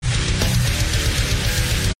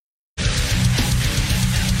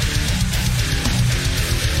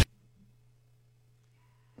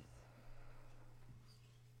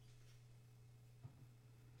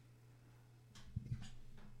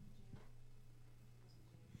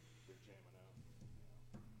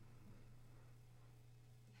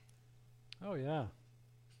Oh, yeah.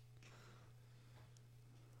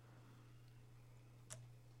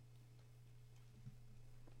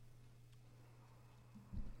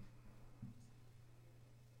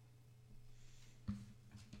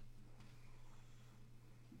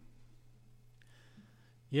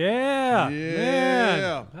 Yeah,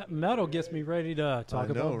 man. That metal gets me ready to talk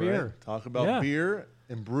about beer. Right? Talk about beer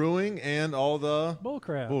and brewing and all the bull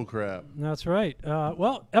crap. That's right.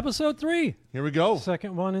 Well, episode 3. Here we go.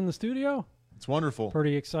 Second one in the studio. It's wonderful.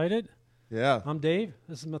 Pretty excited. Yeah. I'm Dave.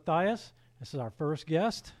 This is Matthias. This is our first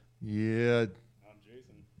guest. Yeah. I'm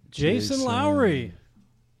Jason. Jason Lowery.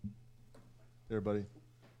 There, buddy.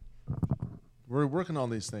 We're working on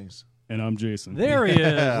these things. And I'm Jason. There he is.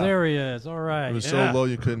 There he is. All right. It was so low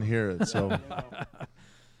you couldn't hear it. So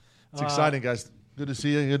it's exciting, guys. Good to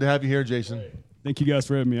see you. Good to have you here, Jason. Thank you guys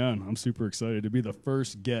for having me on. I'm super excited to be the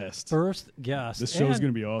first guest. First guest. This show's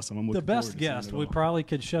going to be awesome. I'm looking the best guest. We probably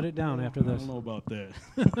could shut it down after this. I don't know about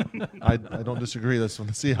that. I don't disagree. Let's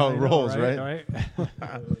see how it rolls, right?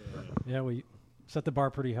 Yeah, we set the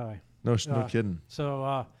bar pretty high. No kidding.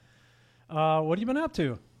 So what have you been up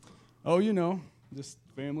to? Oh, just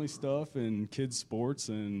family stuff and kids' sports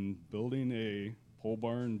and building a pole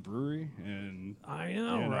barn brewery. And I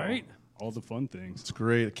know, right? All the fun things. It's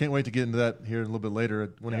great. I can't wait to get into that here a little bit later.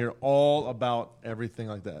 I want to hear all about everything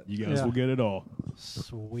like that. You guys will get it all.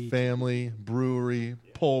 Sweet. Family, brewery,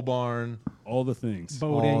 pole barn. All the things.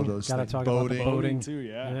 Boating. All those Gotta things. talk about the boating too,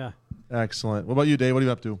 yeah. Excellent. What about you, Dave? What are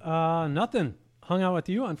you up to? Nothing. Hung out with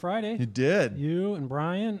you on Friday. You did. You and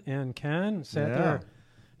Brian and Ken sat there,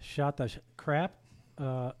 shot the crap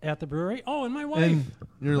at the brewery. Oh, and my wife.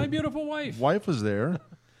 And my beautiful wife. Wife was there,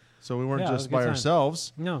 so we weren't just by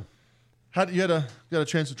ourselves. No. You got a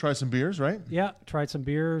chance to try some beers, right? Yeah, tried some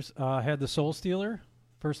beers. Had the Soul Stealer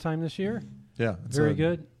first time this year. Yeah, very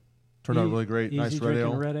good. Turned out really great. Nice red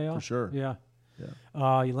ale. Red ale for sure. Yeah.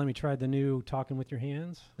 You let me try the new Talking with Your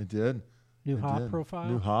Hands. I did. New hop profile.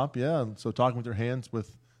 New hop, yeah. So Talking with Your Hands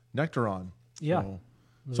with nectar on. Yeah. So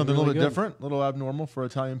something really a little bit good. different, a little abnormal for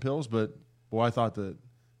Italian pills, but boy, I thought that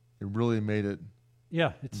it really made it.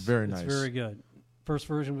 Yeah, it's very nice. It's very good. First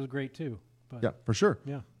version was great too. But yeah, for sure.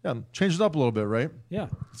 Yeah. Changed it up a little bit, right? Yeah.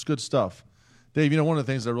 It's good stuff. Dave, one of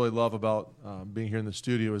the things I really love about being here in the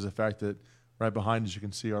studio is the fact that right behind us you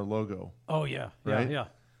can see our logo. Oh, yeah. Right? Yeah.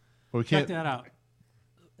 But we can't. Check that out.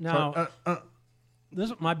 Now,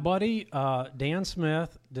 this my buddy Dan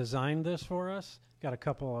Smith designed this for us. Got a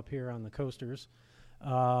couple up here on the coasters.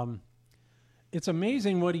 It's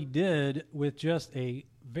amazing what he did with just a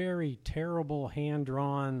very terrible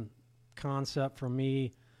hand-drawn concept from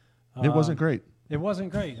me. It wasn't great. It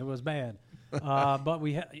wasn't great. It was bad. But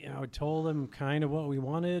we told him kind of what we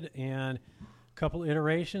wanted, and a couple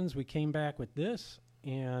iterations, we came back with this,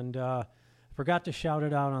 and forgot to shout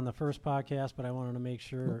it out on the first podcast, but I wanted to make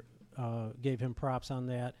sure, gave him props on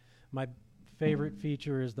that. My favorite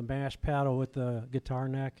feature is the mash paddle with the guitar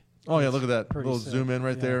neck. Oh, yeah, look at that. Pretty Little sick. zoom in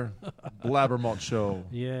right there. BlabberMalt Show.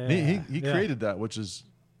 Yeah. He created that, which is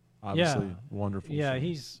obviously wonderful. Yeah,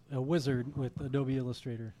 he's a wizard with Adobe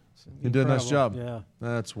Illustrator. He did a nice job. Yeah.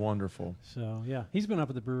 That's wonderful. So, yeah. He's been up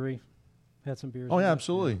at the brewery. Had some beers. Oh, yeah,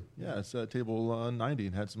 absolutely. Yeah, it's table 90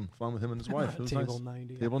 and had some fun with him and his wife. It was Table nice.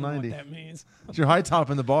 90. Table I don't know 90. what that means. It's your high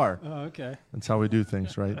top in the bar. Oh, okay. That's how we do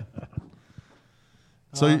things, right?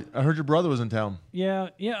 So I heard your brother was in town. Yeah.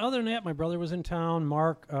 Other than that, my brother was in town.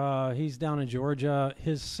 Mark, he's down in Georgia.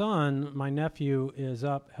 His son, my nephew, is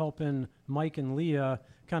up helping Mike and Leah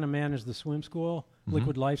kind of manage the swim school,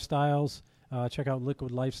 Liquid Lifestyles. Check out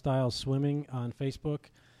Liquid Lifestyles Swimming on Facebook.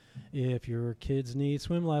 If your kids need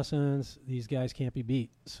swim lessons, these guys can't be beat.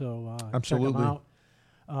 So absolutely. Check them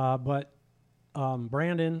out. But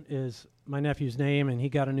Brandon is my nephew's name, and he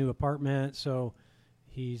got a new apartment, so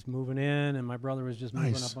he's moving in, and my brother was just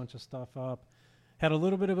moving a bunch of stuff up. Had a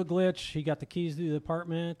little bit of a glitch. He got the keys to the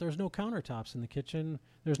apartment. There's no countertops in the kitchen.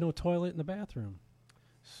 There's no toilet in the bathroom.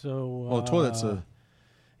 So the toilet's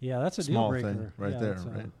that's a small deal breaker thing right there,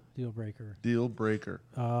 right? Deal breaker. Deal breaker.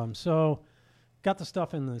 So got the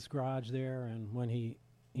stuff in this garage there, and when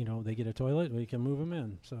they get a toilet, we can move them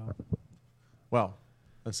in. So wow,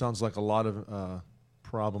 that sounds like a lot of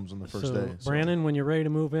problems on the first day. So Brandon, when you're ready to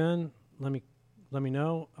move in, let me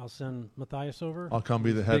know. I'll send Matthias over. I'll come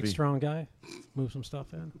be the heavy. Big, strong guy. Move some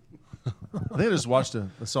stuff in. I think I just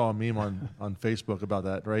I saw a meme on Facebook about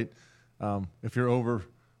that, right? If you're over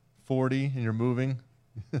 40 and you're moving,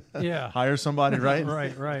 hire somebody, right?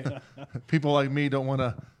 Right. People like me don't want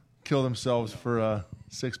to kill themselves for a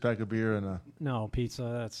 6-pack of beer and a pizza.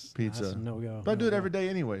 That's a no-go. But I do it every day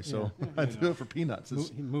anyway, so I do it for peanuts.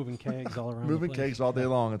 Moving kegs all around. Moving kegs all day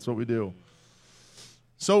long. That's what we do.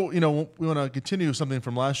 So, we want to continue something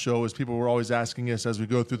from last show, as people were always asking us as we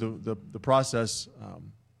go through the process,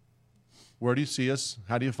 where do you see us?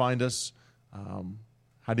 How do you find us?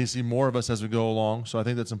 How do you see more of us as we go along? So I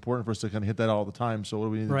think that's important for us to kind of hit that all the time. So what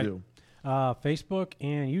do we need to do? Facebook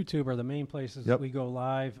and YouTube are the main places that we go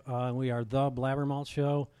live. We are the BlabberMalt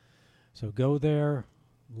Show. So go there,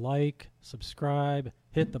 like, subscribe,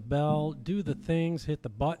 hit the bell, do the things, hit the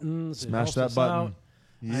buttons. Smash that button. Out.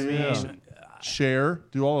 Yeah. I mean, share,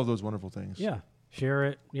 do all of those wonderful things. Yeah, share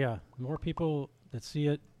it. Yeah, more people that see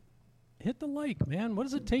it. Hit the like, man. What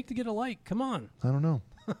does it take to get a like? Come on. I don't know.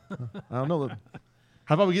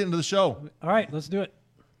 How about we get into the show? All right, let's do it.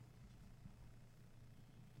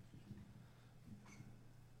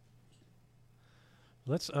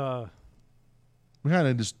 Let's we kind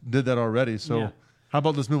of just did that already, so how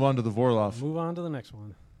about let's move on to the Vorloff? Move on to the next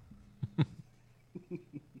one.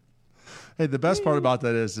 Hey, the best part about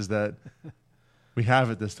that is that we have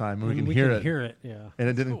it this time, and we can hear it, and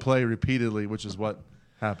it didn't play repeatedly, which is what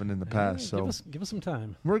happened in the past. So give us some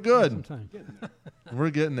time. We're good. Some time. We're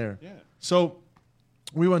getting there. Yeah. So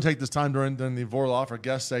we want to take this time during the Vorloff, our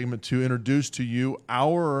guest segment, to introduce to you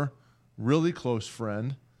our really close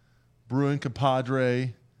friend, brewing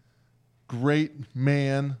compadre, great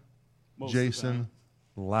man, Jason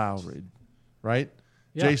Lowery. Right?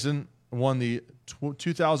 Yeah. Jason won the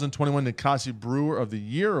 2021 Ninkasi Brewer of the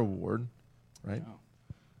Year award. Right? Wow.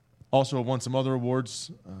 Also won some other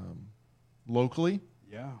awards locally.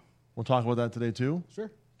 Yeah. We'll talk about that today too.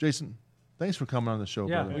 Sure. Jason, thanks for coming on the show,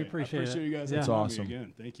 brother. We appreciate it. I appreciate you guys. That's awesome. Me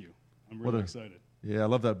again. Thank you. I'm really excited. Yeah, I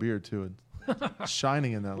love that beard too. It's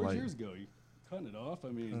shining in that light. Where'd yours go? You cutting it off? I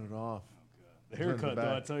mean, cut it off. Oh God. The haircut,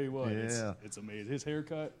 though, I tell you what, it's amazing. His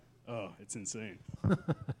haircut, it's insane.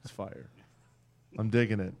 It's fire. I'm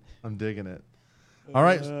digging it. All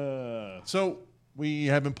right. So we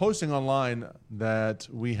have been posting online that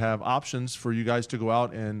we have options for you guys to go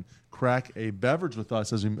out and crack a beverage with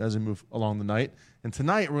us as we move along the night. And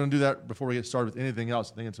tonight we're going to do that before we get started with anything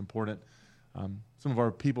else. I think it's important. Some of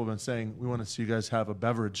our people have been saying we want to see you guys have a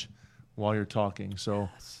beverage while you're talking. So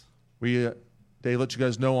Dave let you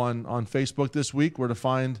guys know on Facebook this week where to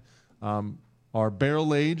find our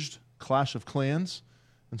barrel-aged Clash of Clans.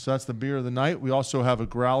 And so that's the beer of the night. We also have a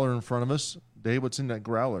growler in front of us. Dave, what's in that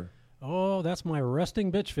growler? Oh, that's my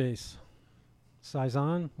resting bitch face.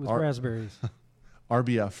 Saison with raspberries.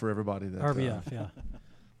 RBF for everybody. RBF, yeah.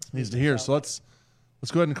 Needs to hear. So let's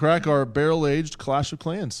go ahead and crack our barrel-aged Clash of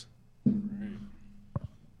Clans.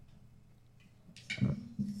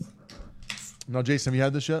 Now, Jason, have you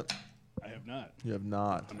had this yet? I have not. You have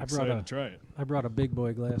not. I'm excited to try it. I brought a big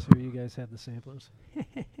boy glass here. You guys have the samplers.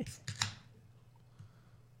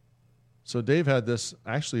 So Dave had this.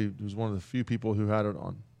 Actually, he was one of the few people who had it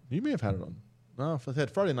on. You may have had it on. No, if I had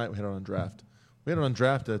Friday night, we had it on draft. We had it on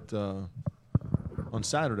draft on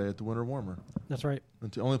Saturday at the Winter Warmer. That's right.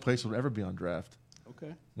 It's the only place it will ever be on draft.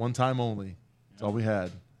 Okay. One time only. That's all we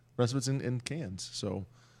had. The rest of it's in cans. So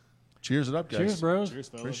cheers it up, guys. Cheers, bros. Cheers,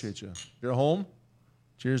 fellas. Appreciate you. You're at home.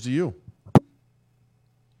 Cheers to you.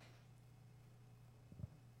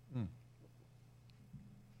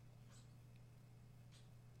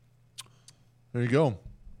 There you go.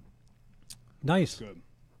 Nice. Good.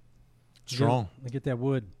 Strong. I get that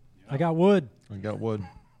wood. Yeah. I got wood.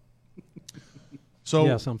 So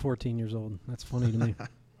yes, I'm 14 years old. That's funny to me.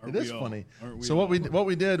 It is funny. So what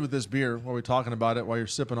we did with this beer, while we're talking about it, while you're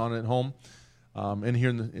sipping on it at home, and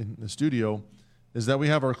here in the studio, is that we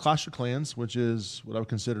have our Clash of Clans, which is what I would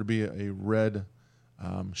consider to be a red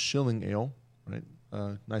shilling ale,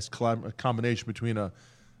 right? Nice combination between a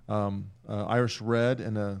Irish red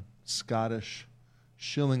and a Scottish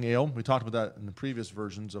shilling ale. We talked about that in the previous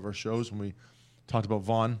versions of our shows when we talked about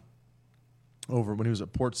Vaughn over when he was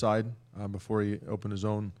at Portside before he opened his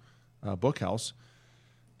own book house.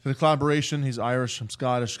 To the collaboration, he's Irish, I'm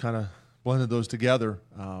Scottish, kind of blended those together.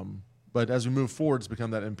 But as we move forward, it's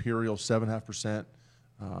become that Imperial 7.5%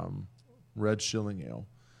 red shilling ale.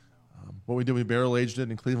 What we did, we barrel aged it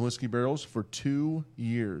in Cleveland whiskey barrels for 2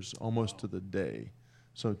 years, almost to the day.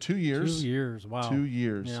 So 2 years. 2 years, wow. 2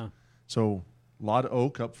 years. Yeah. So a lot of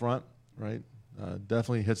oak up front, right?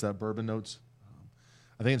 Definitely hits that bourbon notes.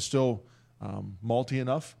 I think it's still malty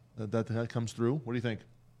enough that comes through. What do you think?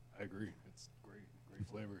 I agree. It's great. Great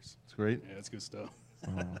flavors. It's great? Yeah, it's good stuff.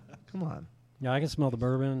 Come on. Yeah, I can smell the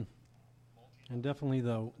bourbon and definitely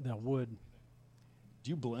that wood. Do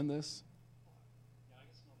you blend this? Yeah, I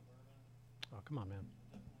can smell the bourbon. Oh, come on, man.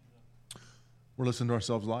 We're listening to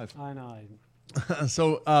ourselves live. I know.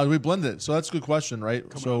 So we blended it. So that's a good question, right?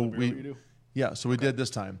 So we did this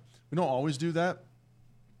time. We don't always do that.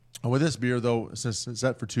 With this beer, though, since it's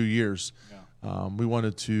set for 2 years, we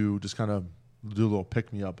wanted to just kind of do a little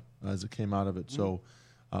pick-me-up as it came out of it. So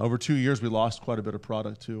over 2 years, we lost quite a bit of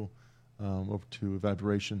product too, over to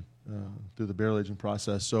evaporation through the barrel aging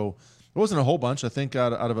process. So it wasn't a whole bunch. I think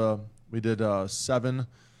we did 7.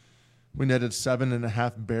 We netted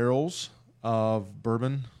 7.5 barrels of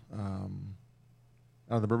bourbon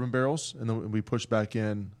out of the bourbon barrels, and then we pushed back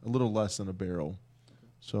in a little less than a barrel,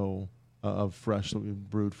 so of fresh that we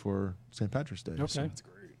brewed for St. Patrick's Day. Okay, so, That's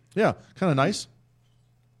great. yeah, kind of nice.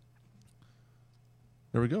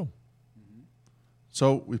 There we go.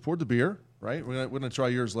 So we poured the beer, right? We're gonna try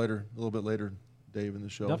yours later, a little bit later, Dave, in the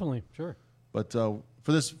show. definitely, sure. But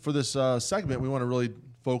for this segment, we want to really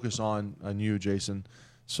focus on you, Jason.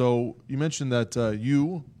 So you mentioned that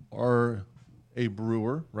you are a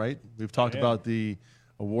brewer, right? We've talked about the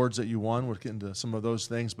awards that you won. We'll get into some of those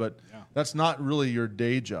things, but that's not really your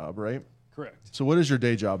day job, right? Correct. So what is your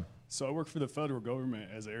day job? So I work for the federal government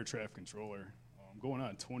as an air traffic controller. I'm going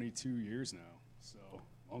on 22 years now, so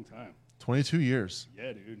long time. 22 years.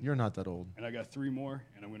 Yeah, dude. You're not that old. And I got 3 more,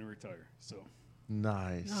 and I'm going to retire. So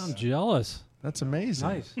Nice. I'm jealous. That's amazing.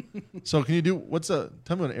 Nice. So can you do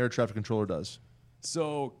tell me what an air traffic controller does?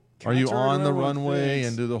 So Are you contrary to on what the everyone runway thinks,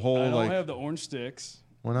 and do the whole I don't like? have the orange sticks.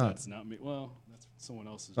 Why not? That's not me. Well, that's someone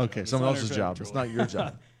else's job. Okay, It's someone not else's air job. traffic It's not your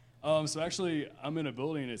job. controller. So actually, I'm in a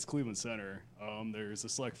building. It's Cleveland Center. There's a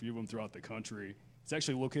select few of them throughout the country. It's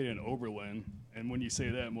actually located in Oberlin. And when you say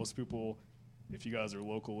that, most people, if you guys are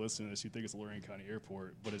local listening to this, you think it's Lorain County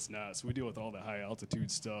Airport, but it's not. So we deal with all the high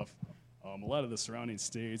altitude stuff, a lot of the surrounding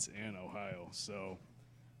states and Ohio. So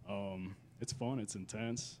it's fun. It's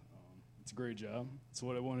intense. It's a great job. It's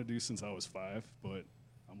what I wanted to do since I was 5, but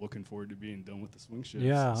I'm looking forward to being done with the swing shifts.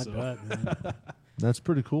 Yeah, so. I bet. Man. That's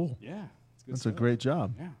pretty cool. Yeah, it's good That's stuff. a great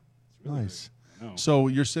job. Yeah, it's really Nice. great. I know. So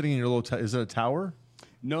you're sitting in your little. Is it a tower?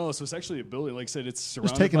 No, so it's actually a building. Like I said, it's surrounded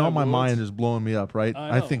Just taking by all my woods. mind is blowing me up, right?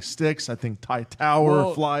 I I know. think sticks. I think tower,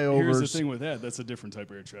 Well, flyovers. Here's the thing with that. That's a different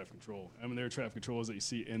type of air traffic control. I mean, there are traffic controllers that you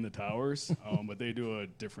see in the towers, but they do a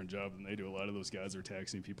different job than they do. A lot of those guys are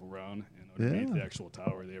taxiing people around, and underneath Yeah. the actual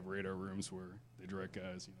tower, they have radar rooms where they direct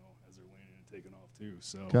guys, as they're landing and taking off too.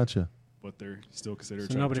 So, Gotcha. but they're still considered. So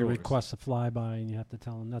traffic nobody controllers. requests a flyby, and you have to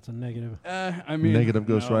tell them that's a negative. I mean, Negative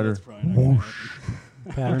Ghost no, Rider. that's probably not gonna happen.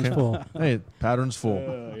 Pattern's full. Hey, pattern's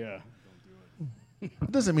full. Yeah.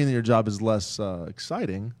 It doesn't mean that your job is less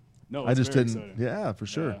exciting. No, I it's just very didn't. exciting. Yeah, for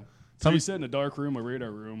sure. Yeah. Tell So me- you sit in a dark room, a radar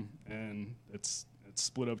room, and it's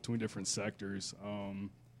split up between different sectors.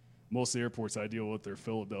 Most of the airports I deal with are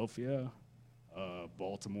Philadelphia,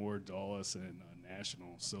 Baltimore, Dallas, and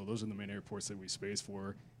National. So those are the main airports that we space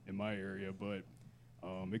for in my area. But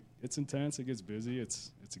it's intense. It gets busy.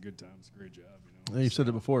 It's a good time. It's a great job. Yeah, you've said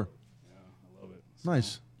it before. Yeah, I love it. So,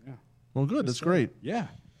 Nice. Yeah. Well, good. That's great. Yeah.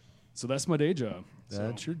 So that's my day job.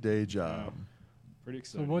 That's So, your day job. pretty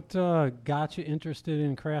So exciting. what got you interested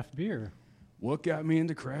in craft beer? What got me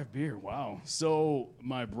into craft beer? Wow. So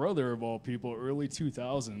my brother, of all people, early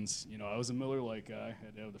 2000s, I was a Miller Lite guy.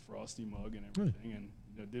 Had to have the frosty mug and everything.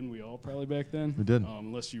 And didn't we all probably back then? We did.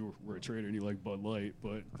 Unless you were a trader and you liked Bud Light.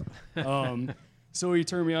 But so he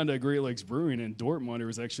turned me on to Great Lakes Brewing, and Dortmunder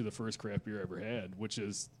was actually the first craft beer I ever had, which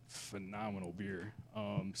is phenomenal beer.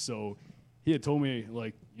 So he had told me,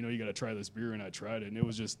 you got to try this beer, and I tried it. And it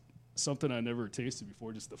was just something I never tasted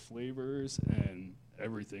before, just the flavors and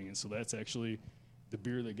everything. And so that's actually the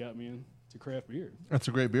beer that got me into craft beer. That's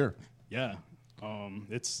a great beer. Yeah.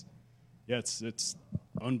 It's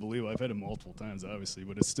unbelievable. I've had it multiple times, obviously,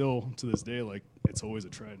 but it's still, to this day, it's always a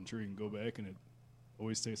tried and true. You can go back and it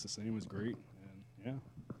always tastes the same. It's great. And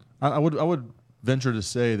yeah. I would venture to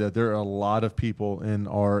say that there are a lot of people in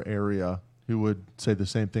our area who would say the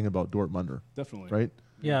same thing about Dortmunder, Definitely. right?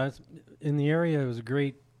 Yeah, in the area, it was a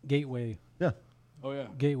great gateway Yeah, Oh, yeah.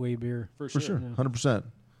 beer. For for sure. sure, 100%.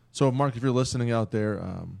 So, Mark, if you're listening out there,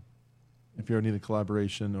 if you ever need a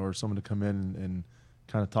collaboration or someone to come in and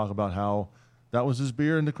kind of talk about how that was his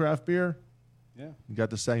beer into craft beer, Yeah. you got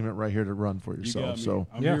the segment right here to run for You yourself. got me. So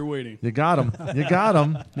I'm Yeah. here waiting. you got him. You got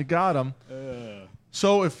him. You got him. Uh,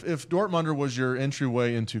 So if Dortmunder was your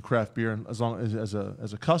entryway into craft beer, and as long as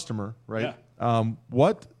a customer, right?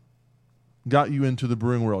 What got you into the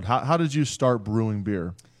brewing world? How did you start brewing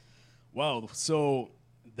beer? Wow. So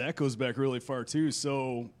that goes back really far, too.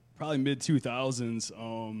 So probably mid-2000s.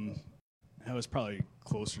 That was probably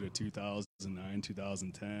closer to 2009,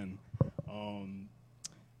 2010.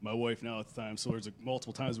 My wife now at the time, so there's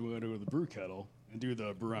multiple times we went to the brew kettle and do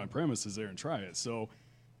the brew on premises there and try it. So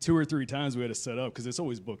 2 or 3 times we had to set up because it's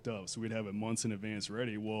always booked up. So we'd have it months in advance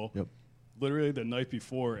ready. Well, Yep. literally the night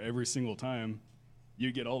before, every single time,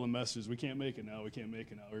 you get all the messages, we can't make it now,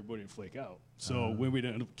 everybody would flake out. So when we'd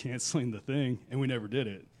end up canceling the thing, and we never did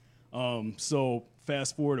it. So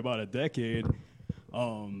fast forward about a decade,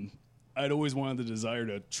 I'd always wanted the desire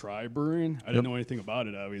to try brewing. I didn't know anything about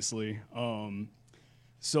it, obviously.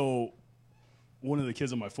 So one of the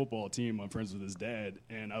kids on my football team, I'm friends with his dad,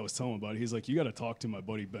 and I was telling him about it. He's like, you got to talk to my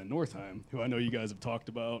buddy Ben Northeim, who I know you guys have talked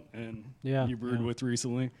about and you brewed with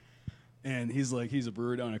recently. And he's like, he's a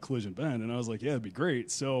brewer down at Collision Bend. And I was like, yeah, it'd be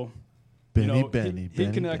great. So he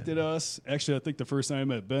connected us. Actually, I think the first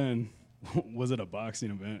time I met Ben was at a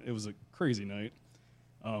boxing event. It was a crazy night.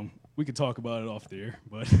 We could talk about it off the air,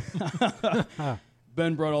 but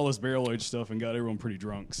Ben brought all this barrel-aged stuff and got everyone pretty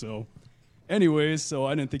drunk. So anyways, so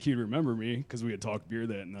I didn't think he'd remember me because we had talked beer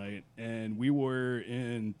that night. And we were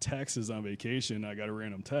in Texas on vacation. I got a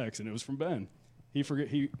random text, and it was from Ben. He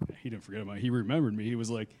didn't forget about it. He remembered me. He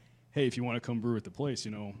was like, hey, if you want to come brew at the place,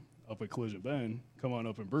 up at Collision Bend, come on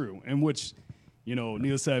up and brew. And which,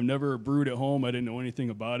 needless to say, I've never brewed at home. I didn't know anything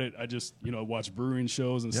about it. I just, watched brewing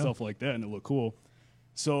shows and stuff like that, and it looked cool.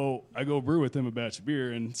 So I go brew with him a batch of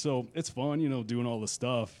beer, and so it's fun, doing all the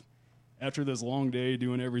stuff. After this long day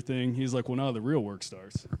doing everything, he's like, well, now the real work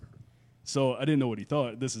starts. So I didn't know what he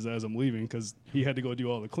thought. This is as I'm leaving because he had to go do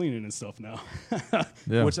all the cleaning and stuff now,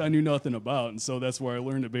 which I knew nothing about. And so that's where I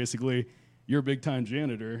learned that basically you're a big-time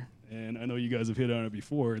janitor, and I know you guys have hit on it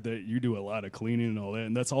before, that you do a lot of cleaning and all that,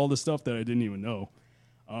 and that's all the stuff that I didn't even know.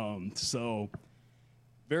 So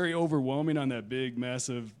very overwhelming on that big,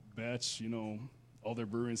 massive batch, all their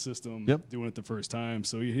brewing system, doing it the first time.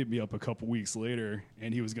 So he hit me up a couple weeks later,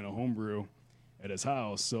 and he was going to homebrew at his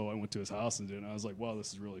house. So I went to his house and did it, and I was like, wow,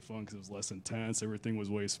 this is really fun because it was less intense. Everything was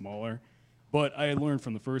way smaller. But I had learned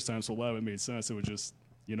from the first time, so a lot of it made sense. It was just,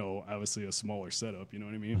 obviously a smaller setup, you know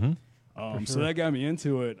what I mean? Mm-hmm. So that got me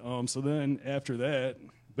into it. So then after that,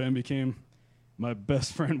 Ben became my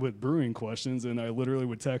best friend with brewing questions, and I literally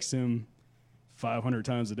would text him 500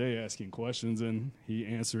 times a day asking questions, and he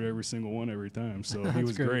answered every single one every time. So he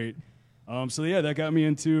was great. So yeah, that got me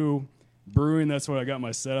into brewing. That's where I got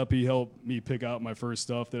my setup. He helped me pick out my first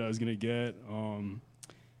stuff that I was going to get.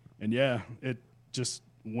 And yeah, it just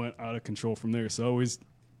went out of control from there. So I always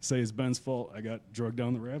say it's Ben's fault. I got drugged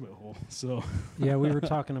down the rabbit hole. So yeah, we were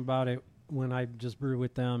talking about it when I just brewed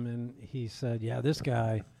with them, and he said, yeah, this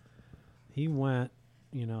guy, he went,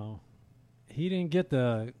 he didn't get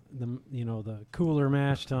the cooler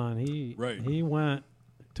mash tun. He went,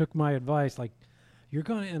 took my advice, like, you're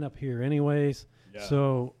going to end up here anyways,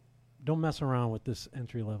 so don't mess around with this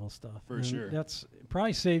entry level stuff. For sure. That's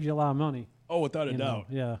probably saved you a lot of money. Oh, without a doubt.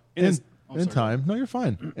 Yeah. In time. No, you're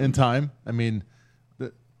fine. In time. I mean,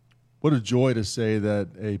 what a joy to say that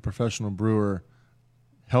a professional brewer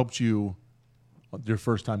helped you your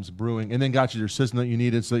first times brewing and then got you your system that you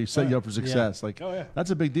needed so that you set you up for success. That's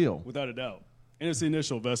a big deal. Without a doubt. And it's the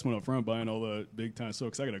initial investment up front, buying all the big time stuff,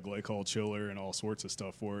 because I got a glycol chiller and all sorts of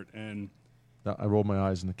stuff for it. And I rolled my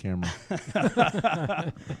eyes in the camera.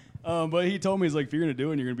 But he told me, he's like, if you're going to do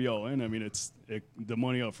it and you're going to be all in, I mean, the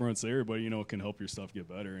money up front's there, but, it can help your stuff get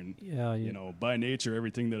better. And, by nature,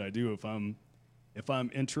 everything that I do, if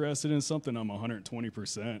I'm interested in something, I'm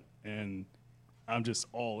 120%, and I'm just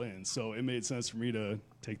all in. So it made sense for me to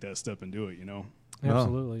take that step and do it,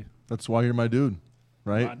 Absolutely. No, that's why you're my dude,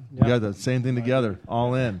 right? We got the same thing together.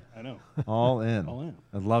 All in. I know. All in. All in.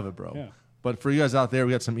 I love it, bro. Yeah. But for you guys out there,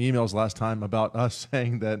 we got some emails last time about us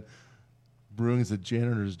saying that brewing is a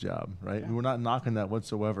janitor's job, right? Yeah. We're not knocking that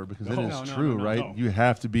whatsoever because it is true, right? No. You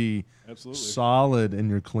have to be solid in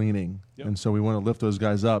your cleaning. Yep. And so we want to lift those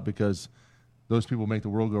guys up because those people make the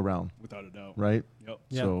world go round. Without a doubt. Right? Yep.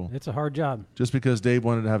 So it's a hard job. Just because Dave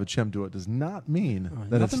wanted to have a chimp do it does not mean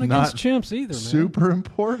that it's not chimps either, man. Super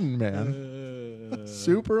important, man.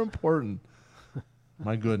 Super important.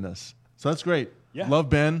 My goodness. So that's great. Yeah. Love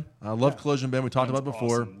Ben. Love Collision Ben. We talked about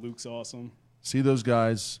before. Awesome. Luke's awesome. See those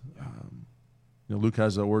guys. Luke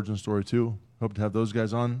has an origin story too. Hope to have those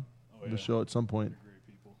guys on the show at some point. They're great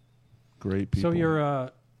people. Great people.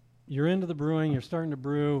 So you're into the brewing. You're starting to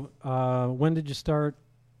brew. When did you start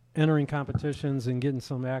entering competitions and getting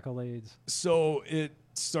some accolades? So it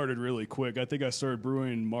started really quick. I think I started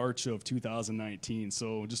brewing March of 2019.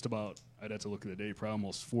 So just about, I'd have to look at the date, probably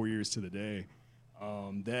almost 4 years to the day.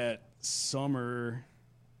 That summer,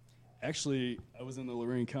 actually, I was in the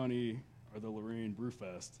Lorain County or the Lorain Brew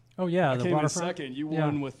Fest. Oh yeah, I came in second. You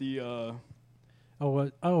won with the.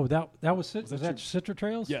 that was that Citra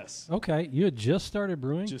Trails? Yes. Okay, you had just started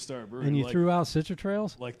brewing. Just started brewing, and you threw out Citra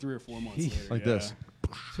Trails like 3 or 4 months later. Like this.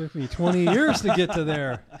 Took me 20 years to get to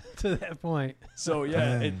that point. So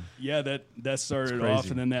that started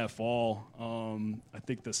off, and then that fall, I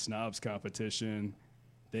think the Snobs competition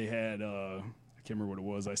they had I can't remember what it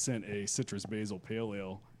was. I sent a citrus basil pale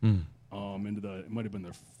ale into it might have been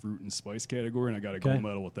the fruit and spice category, and I got a gold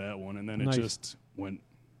medal with that one. And then it just went,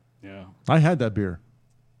 yeah. I had that beer.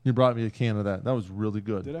 You brought me a can of that. That was really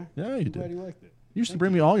good. Did I? Yeah, you did. Glad you liked it. You used to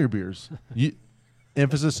bring me all your beers.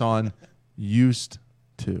 Emphasis on used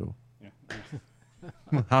to. Yeah.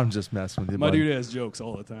 I'm just messing with you. My dude has jokes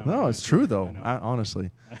all the time. No, it's true though.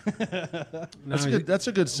 Honestly, that's good. That's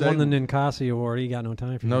a good segment. Won the Ninkasi Award. He got no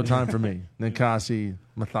time for no time for me. Ninkasi,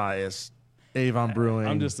 Matthias, Avon Brewing.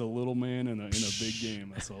 I'm just a little man in a big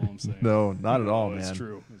game. That's all I'm saying. No, not at all, man. It's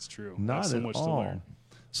true. It's true. Not so at much all. To learn.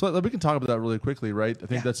 So we can talk about that really quickly, right? I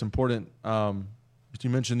think that's important. You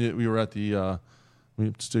mentioned that we were at the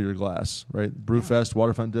we steal your glass, right? Brewfest,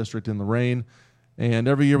 Waterfront District in Lorraine. And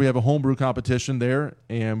every year we have a homebrew competition there,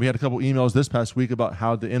 and we had a couple emails this past week about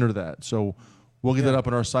how to enter that. So we'll get that up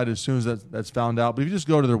on our site as soon as that's found out. But if you just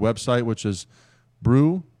go to their website, which is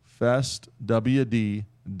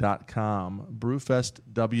brewfestwd.com,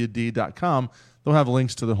 brewfestwd.com, they'll have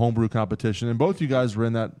links to the homebrew competition. And both you guys were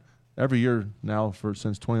in that every year now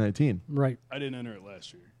since 2019. Right. I didn't enter it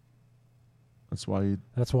last year. That's why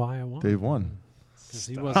I won. Dave won.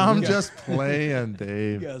 I'm just playing,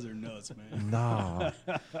 Dave. You guys are nuts, man.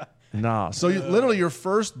 Nah. So literally your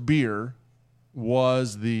first beer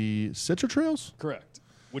was the Citra Trails? Correct.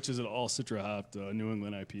 Which is an all Citra hopped New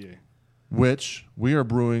England IPA. Which we are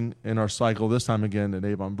brewing in our cycle this time again at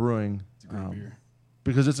Avon Brewing. It's a great beer.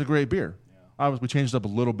 Because it's a great beer. Yeah. We changed it up a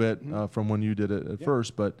little bit from when you did it at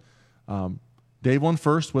first, but Dave won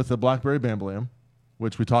first with the Blackberry Bambalam,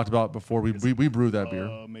 which we talked about before we brewed that beer.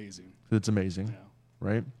 Amazing. It's amazing. Yeah.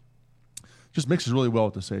 Right? Just mixes really well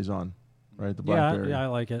with the Saison, right? The Blackberry. Yeah, I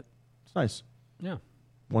like it. It's nice. Yeah.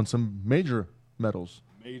 Won some major medals.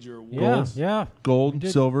 Major awards. Yeah. Gold,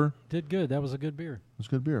 silver. Did good. That was a good beer. It was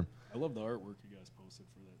good beer. I love the artwork you guys posted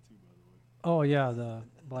for that too, by the way. Oh, yeah, the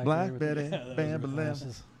Blackberry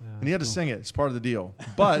Bambalam. And you had to sing it. It's part of the deal.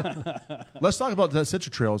 But let's talk about the Citra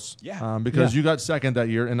Trails. Yeah. Because you got second that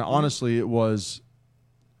year, and honestly, it was,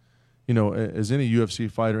 as any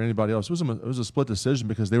UFC fighter or anybody else, it was a split decision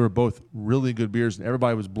because they were both really good beers, and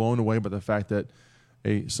everybody was blown away by the fact that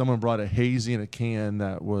someone brought a hazy in a can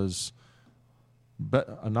that was,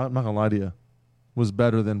 I'm not going to lie to you, was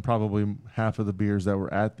better than probably half of the beers that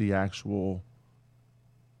were at the actual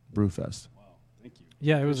Brewfest. Wow, thank you.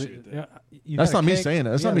 Yeah, it was. That's not me saying it.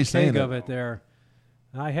 That's not me saying it. Of it there.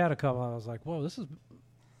 And I had a couple. I was like, whoa, this is.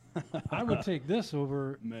 I would take this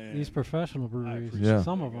over these professional breweries.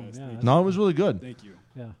 Some of them. Yeah. No, it was really good. Thank you.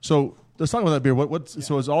 Yeah. So let's talk about that beer.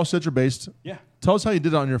 So it's all Citra based. Yeah. Tell us how you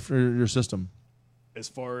did it on your system. As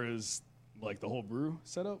far as like the whole brew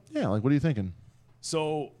setup. Yeah. Like, what are you thinking?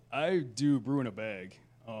 So I do brew in a bag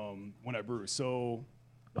when I brew. So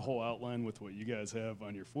the whole outline with what you guys have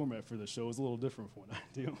on your format for the show is a little different from what I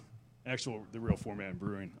do. The real format in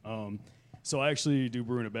brewing. So I actually do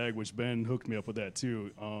brew in a bag, which Ben hooked me up with that too.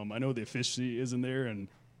 I know the efficiency isn't there, and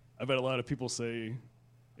I've had a lot of people say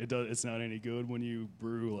it's not any good when you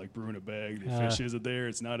brew in a bag. The efficiency isn't there.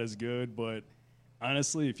 It's not as good. But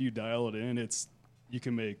honestly, if you dial it in, you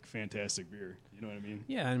can make fantastic beer. You know what I mean?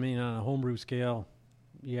 Yeah, I mean on a homebrew scale,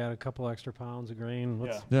 you add a couple extra pounds of grain.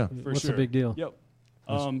 What's the big deal? Yep.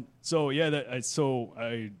 I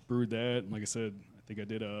brewed that, and like I said, I think I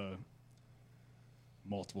did a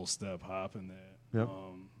multiple step hop in that. Yep.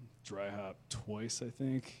 Dry hop twice, I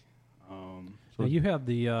think. Now you have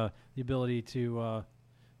the ability to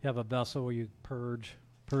have a vessel where you purge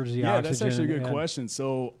the oxygen. Yeah, that's actually a good question.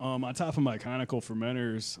 So on top of my conical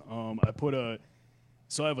fermenters, I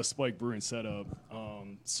have a spike brewing setup.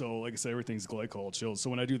 So like I said, everything's glycol chilled. So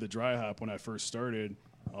when I do the dry hop, when I first started,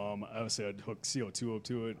 obviously I'd hook CO2 up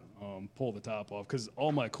to it, pull the top off, because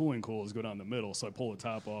all my cooling coils go down the middle. So I pull the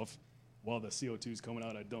top off while the CO2 is coming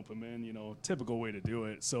out. I dump them in. Typical way to do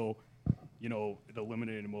it. So it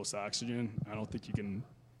eliminated most oxygen. I don't think you can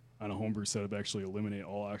on a homebrew setup actually eliminate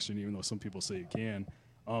all oxygen, even though some people say you can.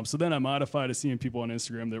 So then I modified to seeing people on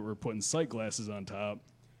Instagram that were putting sight glasses on top.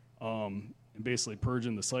 And basically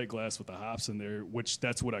purging the sight glass with the hops in there, which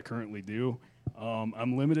that's what I currently do.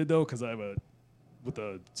 I'm limited though, because I have with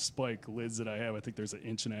the spike lids that I have, I think there's an 1.5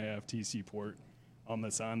 inch TC port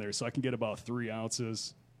that's on there. So I can get about 3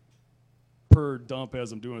 ounces per dump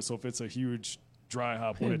as I'm doing it. So if it's a huge dry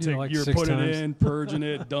hop, you're putting it in, purging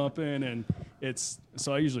it, dumping, and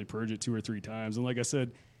so I usually purge it 2 or 3 times. And like I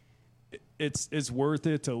said, it's worth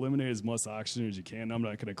it to eliminate as much oxygen as you can. I'm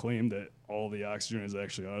not going to claim that all the oxygen is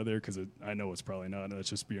actually out of there, because I know it's probably not, and that's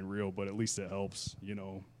just being real, but at least it helps,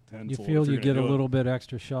 tenfold. You feel you get a little bit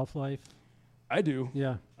extra shelf life? I do.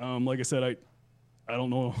 Yeah. Like I said, I don't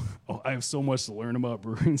know. I have so much to learn about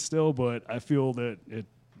brewing still, but I feel that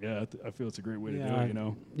I feel it's a great way to do it, you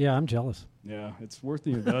know? Yeah, I'm jealous. Yeah, it's worth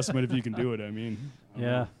the investment if you can do it. I mean,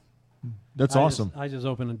 yeah. That's awesome. I just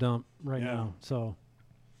opened a dump right now, so.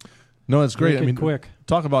 No, that's great. I mean, quick.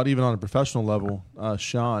 Talk about even on a professional level,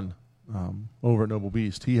 Sean over at Noble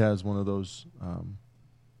Beast, he has one of those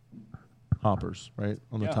hoppers, right,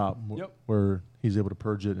 on the top where he's able to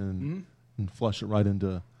purge it and flush it right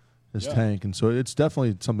into his tank. And so it's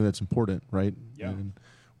definitely something that's important, right? Yeah. And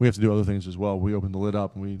we have to do other things as well. We open the lid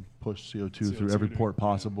up and we push CO2 through every port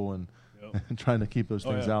possible and trying to keep those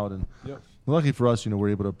things out. And lucky for us, we're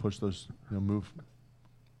able to push those, move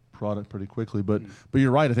product pretty quickly. But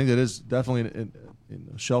you're right. I think that is definitely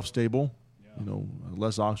shelf stable.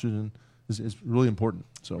 Less oxygen is really important.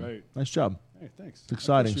 So nice job. Hey, thanks. It's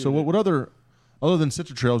exciting. So what other than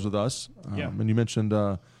Citra Trails with us? And you mentioned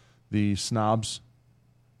the Snobs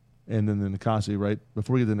and then the Nikasi, right?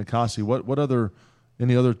 Before we get to Nikasi, what other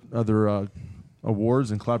any other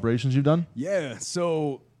awards and collaborations you've done? Yeah.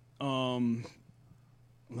 So I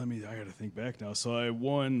got to think back now. So I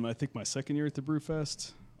won, I think, my second year at the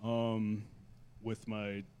Brewfest with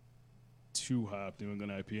my 2-hop New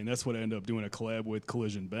England IPA, and that's what I ended up doing a collab with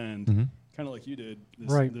Collision Bend, kind of like you did,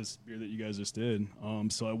 this beer that you guys just did.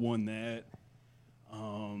 So I won that.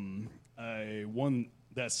 I won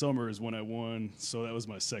that summer is when I won, so that was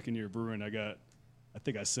my second year brewing. I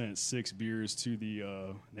think I sent 6 beers to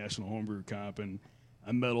the National Homebrew Comp, and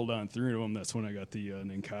I medaled on 3 of them. That's when I got the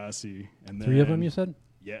Ninkasi. And then, 3 of them, you said?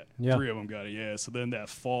 Yeah, 3 of them got it, yeah. So then that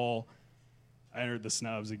fall, I entered the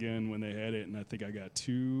Snobs again when they had it, and I think I got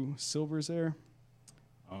 2 silvers there.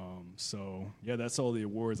 So, yeah, that's all the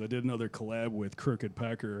awards. I did another collab with Crooked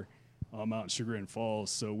Pecker out in Chagrin Falls,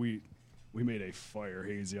 so we made a fire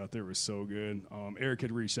hazy out there. It was so good. Eric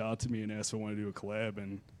had reached out to me and asked if I wanted to do a collab,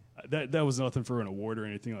 and that was nothing for an award or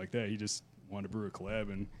anything like that. He just wanted to brew a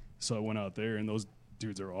collab, and so I went out there, and those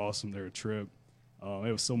dudes are awesome. They're a trip.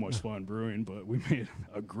 It was so much fun brewing, but we made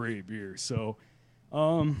a great beer. So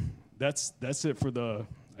that's it for the,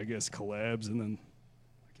 I guess, collabs, and then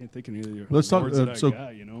I can't think of any of the Let's talk. awards that So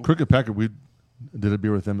I got, Crooked Packer, we did a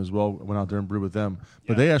beer with them as well. Went out there and brewed with them,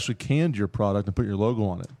 but they actually canned your product and put your logo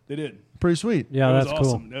on it. They did. Pretty sweet. Yeah, it that's was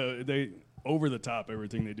awesome. cool. They over the top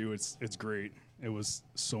everything they do. It's great. It was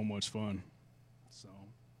so much fun. So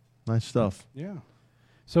nice stuff. Yeah.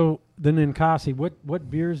 So the Ninkasi, what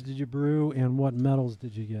beers did you brew and what medals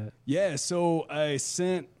did you get? Yeah, so I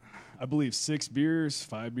sent, I believe, 5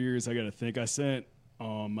 beers. I got to think. I sent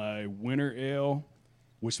my winter ale,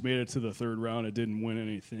 which made it to the 3rd round. It didn't win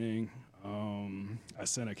anything. I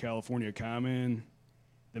sent a California Common.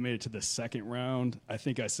 They made it to the 2nd round. I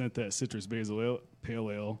think I sent that Citrus Basil Pale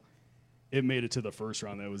Ale. It made it to the 1st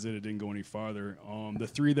round. That was it. It didn't go any farther. The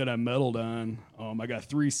 3 that I medaled on, I got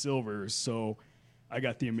 3 silvers. So I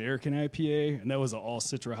got the American IPA, and that was an all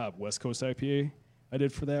Citra hop West Coast IPA I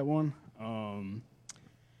did for that one.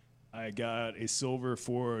 I got a silver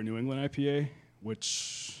for a New England IPA,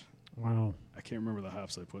 which I can't remember the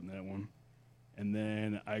hops I put in that one. And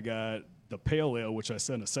then I got the Pale Ale, which I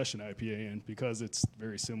sent a session IPA in because it's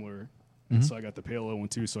very similar. And so I got the Pale Ale one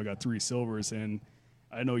too. So I got 3 silvers. And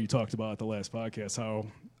I know you talked about at the last podcast how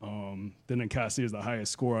the Ninkasi is the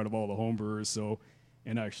highest score out of all the homebrewers. So,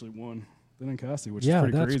 and I actually won the Ninkasi, which is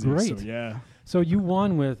pretty crazy. Great. So, yeah. So you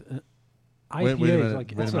won with IPAs. Wait a minute,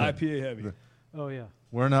 like It's IPA heavy. Oh, yeah.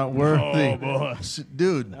 We're not worthy. Oh, boy.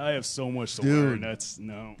 Dude. I have so much to learn. That's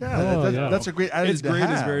That's a great attitude It's great. to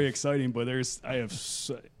have. It's very exciting, but there's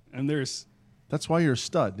That's why you're a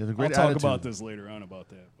stud. You have a great I'll talk attitude. about this later on about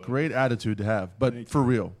that. But Great attitude to have. But for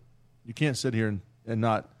real, you can't sit here and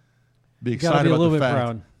not be gotta excited be a about little the bit fact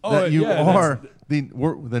proud. that you yeah, are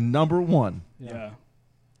the number 1 Yeah.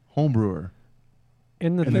 home brewer.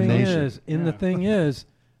 And the in the thing nation. the thing is,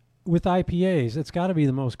 with IPAs, it's got to be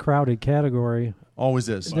the most crowded category. Always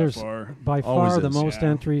is. There's by far Always the is. most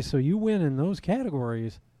entries. So you win in those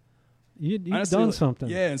categories. You've Honestly, done something.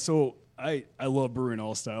 Yeah, and so I love brewing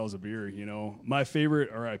all styles of beer. My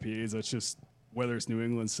favorite are IPAs. That's just whether it's New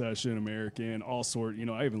England Session, American, all sort.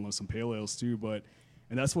 I even love some pale ales too.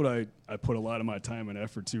 And that's what I put a lot of my time and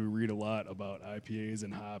effort to. Read a lot about IPAs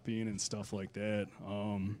and hopping and stuff like that.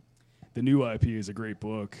 The new IPA is a great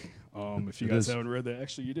book. If you guys haven't read that,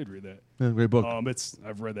 actually you did read that. Yeah, great book.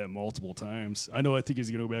 I've read that multiple times. I think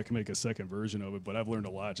he's gonna go back and make a second version of it, but I've learned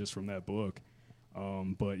a lot just from that book.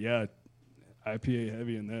 But yeah, IPA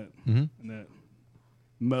heavy in that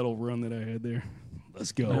metal run that I had there.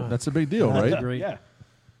 Let's go. Yeah, that's a big deal, right? Great. Yeah.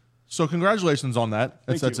 So congratulations on that.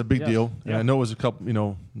 That's a big deal. And I know it was a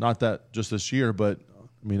couple, not that just this year, but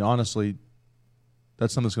I mean, honestly,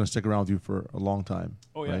 that's something that's going to stick around with you for a long time.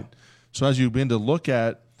 Oh, yeah. Right? So as you begin to look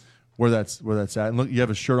at where that's at, and look, you have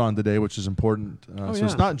a shirt on today, which is important. So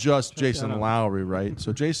it's not just Jason Lowery, right?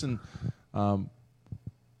 So Jason, when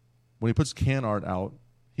he puts can art out,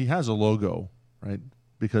 he has a logo, right?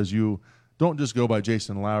 Because you don't just go by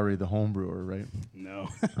Jason Lowery, the home brewer, right? No.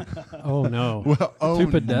 Oh, no. Well, Too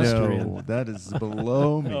pedestrian. no, that is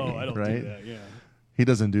below me, Oh, I don't right? do that, yeah. He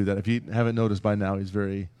doesn't do that. If you haven't noticed by now, he's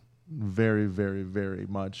very, very, very, very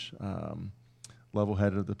much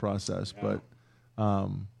level-headed of the process. Yeah. But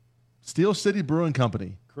Steel City Brewing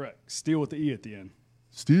Company. Correct. Steel with the E at the end.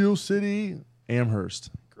 Steel City, Amherst.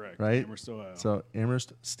 Correct. Right? Amherst, Ohio. So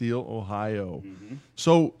Amherst, Steel, Ohio. Mm-hmm.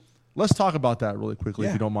 So let's talk about that really quickly,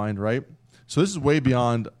 if you don't mind, right? So this is way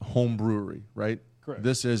beyond home brewery, right? Correct.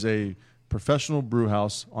 This is a professional brew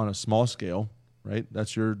house on a small scale, right?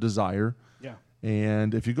 That's your desire. Yeah.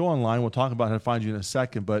 And if you go online, we'll talk about how to find you in a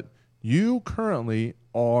second, but you currently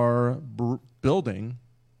are building,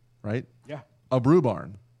 right? Yeah. A brew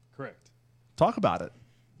barn. Correct. Talk about it.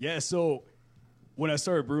 Yeah, so when I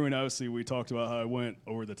started brewing, obviously we talked about how I went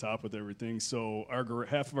over the top with everything. So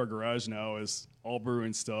half of our garage now is all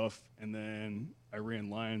brewing stuff, and then I ran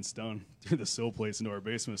lines down through the sill plates into our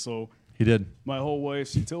basement. So He did. my whole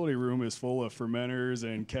wife's utility room is full of fermenters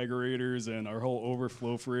and kegerators, and our whole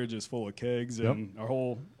overflow fridge is full of kegs, and our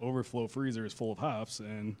whole overflow freezer is full of hops,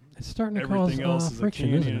 and It's starting to everything cause else is a friction,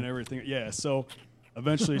 canyon isn't and it? everything. Yeah, so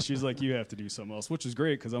eventually she's like, you have to do something else, which is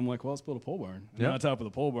great because I'm like, well, let's build a pole barn. And on top of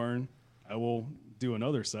the pole barn, I will do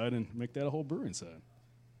another side and make that a whole brewing side.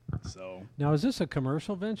 So Now, is this a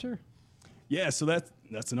commercial venture? yeah, so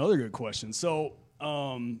that's another good question. So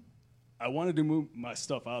I wanted to move my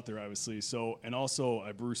stuff out there, obviously. So, and also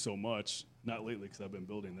I brew so much, not lately because I've been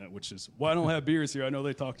building that, which is why I don't have beers here. I know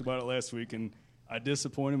they talked about it last week, and I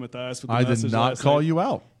disappointed Matthias with the I did message not last call night you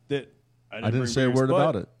out. that I didn't bring say a beers, word but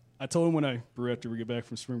about it. I told him when I brew after we get back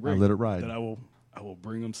from spring break, let it ride. that I will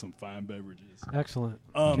bring him some fine beverages. Excellent.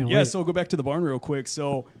 Yeah, Can't wait. so we'll go back to the barn real quick.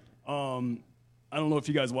 So I don't know if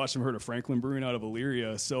you guys watched and heard of Franklin Brewing out of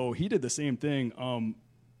Elyria. So he did the same thing.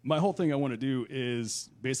 My whole thing I want to do is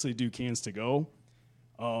basically do cans to go.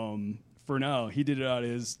 For now, he did it out of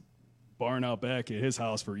his barn out back at his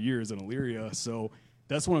house for years in Elyria. So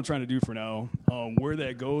that's what I'm trying to do for now. Where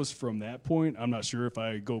that goes from that point, I'm not sure if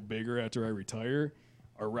I go bigger after I retire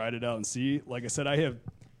or ride it out and see. Like I said,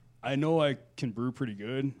 I know I can brew pretty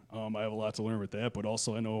good. I have a lot to learn with that, but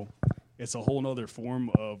also I know it's a whole nother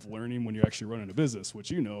form of learning when you're actually running a business,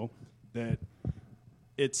 which you know that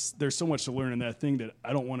there's so much to learn in that thing that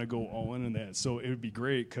I don't want to go all in that. So it would be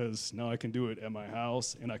great because now I can do it at my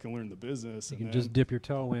house and I can learn the business. You and can then, just dip your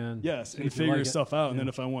toe in. yes, see and if you figure like it. stuff out. And Yeah. then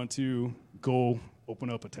if I want to go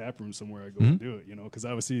open up a tap room somewhere, I go and do it, because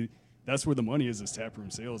obviously that's where the money is tap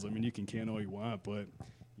room sales. I mean, you can can all you want, but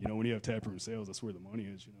when you have tap room sales, that's where the money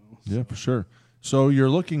is, Yeah, for sure. So you're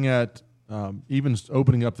looking at even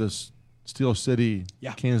opening up this Steel City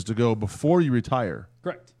cans to go before you retire.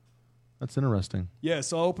 Correct. That's interesting. Yeah,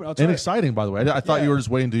 so I'll try. And exciting, by the way. I thought you were just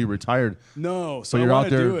waiting until you retired. No, so you're I out want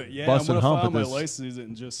to there do it. Yeah, I'm busting going to hump file at my this. license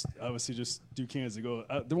and just obviously just do cans to go.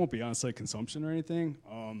 There won't be on-site consumption or anything.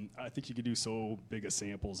 I think you could do so big of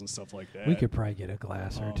samples and stuff like that. We could probably get a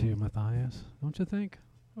glass or two, Matthias. Don't you think?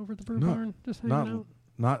 Over at the brew barn, just hanging out.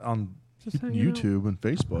 Not on Just hanging out. YouTube and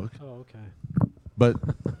Facebook. Oh, okay. But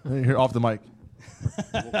here, off the mic.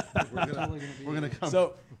 We're gonna come.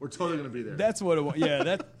 So we're totally gonna be there. that's what I want.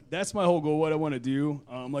 Yeah, that's my whole goal. What I want to do.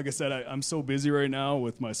 Like I said, I'm so busy right now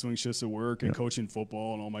with my swing shifts at work and coaching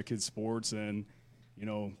football and all my kids' sports, and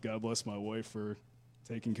God bless my wife for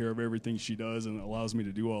taking care of everything she does and allows me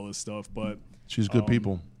to do all this stuff. But She's good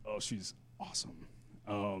people. Oh, she's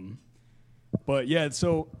awesome. But yeah,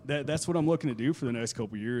 so that's what I'm looking to do for the next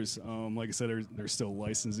couple of years. Like I said, there's still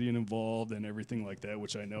licensing involved and everything like that,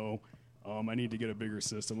 which I know. I need to get a bigger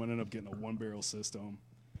system. I ended up getting a 1-barrel system.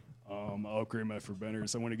 I'll upgrade my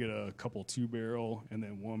fermenters. I want to get a couple 2-barrel and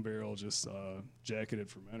then 1-barrel just jacketed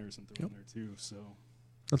fermenters and throw in there too. So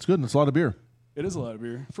That's good. That's a lot of beer. it is a lot of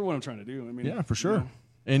beer for what I'm trying to do. I mean, Yeah, for sure.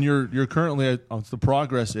 And you're currently the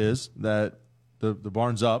progress is that the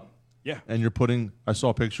barn's up. Yeah. And you're putting. I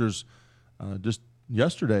saw pictures just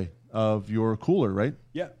yesterday of your cooler, right?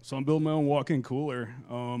 Yeah, so I'm building my own walk-in cooler.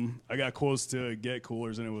 I got close to get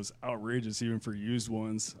coolers, and it was outrageous even for used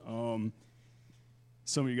ones.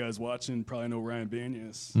 Some of you guys watching probably know Ryan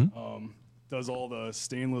Banyas. Does all the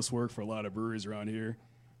stainless work for a lot of breweries around here.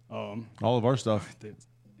 All of our stuff.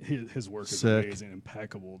 His work is Sick. amazing,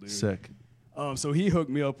 impeccable, dude. Sick. So he hooked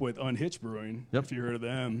me up with Unhitched Brewing, Yep. if you heard of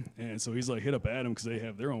them. And so he's like, hit up Adam because they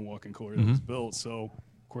have their own walk-in cooler that was built. So,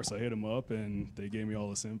 of course, I hit him up, and they gave me all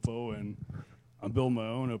this info. And I'm building my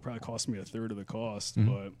own. It'll probably cost me a third of the cost,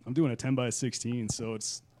 Mm-hmm. but I'm doing a 10 by 16, so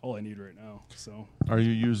it's all I need right now. So Are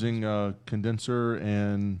you using condenser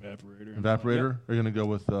and evaporator. evaporator? Yep. Are you going to go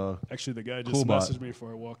with Actually, the guy just Cool bot. messaged me before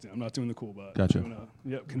I walked in. I'm not doing the cool bot. Gotcha. I'm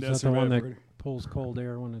doing Is condenser that the one that evaporator. pulls cold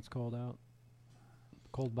air when it's cold out?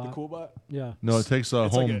 Cold The bot? cool bot? Yeah. No, it takes a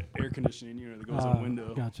It's home like an air conditioning unit that goes on the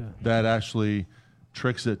window. Gotcha. that actually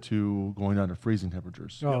tricks it to going down to freezing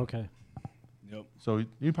temperatures. Oh, okay. Yep. So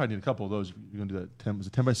you probably need a couple of those. You're going to do that 10. Was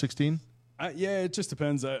it 10 by 16? Yeah, it just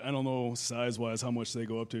depends. I don't know size-wise how much they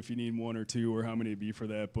go up to, if you need one or two or how many it'd be for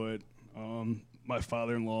that. But my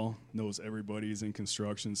father-in-law knows everybody. He's in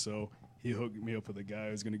construction, so he hooked me up with a guy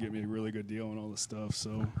who's going to get me a really good deal on all this stuff.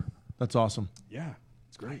 So, That's awesome. yeah,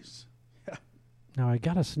 it's great. Now, I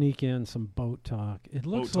got to sneak in some boat talk. It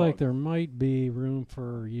looks Boat like talk. there might be room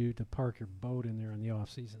for you to park your boat in there in the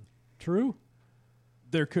off-season. True?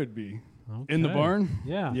 There could be. Okay. In the barn?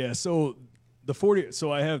 Yeah. Yeah, so the 40,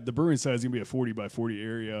 so I have the brewing side is going to be a 40 by 40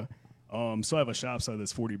 area. So I have a shop side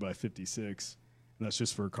that's 40 by 56. And that's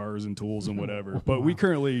just for cars and tools and whatever. But we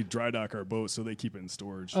currently dry dock our boat, so they keep it in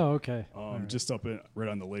storage. Oh, okay. All right. Just right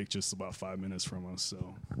on the lake, just about 5 minutes from us.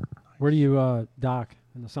 So Where do you dock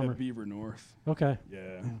in the summer? at Beaver North. Okay.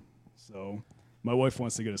 Yeah. So my wife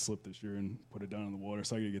wants to get a slip this year and put it down in the water,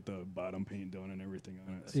 so I got to get the bottom paint done and everything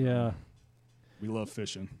on it. So Yeah. we love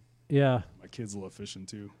fishing. Yeah. My kids love fishing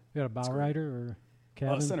too. You got a bow great. rider or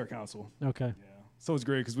cabin? Center console. Okay. Yeah. So it's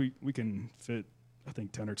great because we can fit, I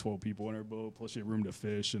think, 10 or 12 people in our boat, plus you have room to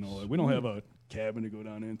fish and all that. We don't have a cabin to go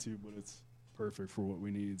down into, but it's perfect for what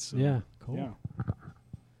we need. So Yeah. Cool. yeah.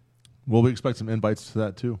 Well, we expect some invites to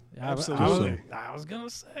that too. Absolutely. I was going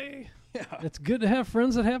to say, Yeah. it's good to have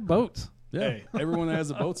friends that have boats. Hey, everyone that has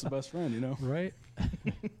a boat's the best friend, you know? Right.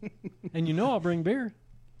 And I'll bring beer.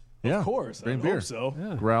 Yeah. Of course. Bring I beer. hope so.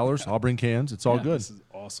 Yeah. Growlers. I'll bring cans. It's all Yeah, good. This is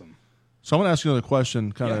awesome. So I'm going to ask you another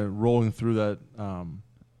question, kind of Yeah. rolling through that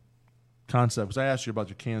concept. Because I asked you about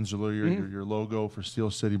your cans earlier, your logo for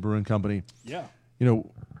Steel City Brewing Company. Yeah.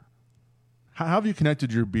 How have you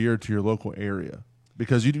connected your beer to your local area?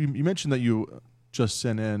 Because you mentioned that you just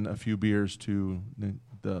sent in a few beers to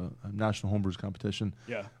the National Homebrewers Competition.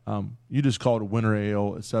 Yeah. You just call it a winter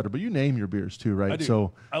ale, et cetera. But you name your beers too, right? I do.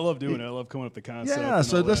 So I love doing it. I love coming up with the concept. yeah. and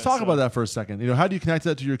So all let's that. talk about that for a second. How do you connect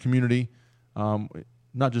that to your community?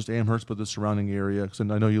 Not just Amherst, but the surrounding area. Because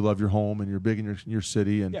I know you love your home and you're big in your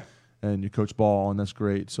city, and Yeah. and you coach ball, and that's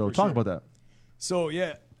great. So For talk sure. about that. So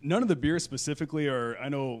yeah, none of the beers specifically are. I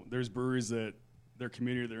know there's breweries that their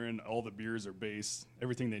community they're in, all the beers are based.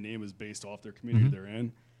 Everything they name is based off their community they're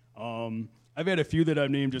in. I've had a few that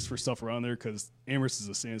I've named just for stuff around there because Amherst is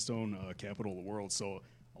a sandstone capital of the world, so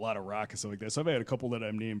a lot of rock and stuff like that. So I've had a couple that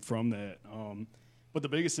I've named from that. But the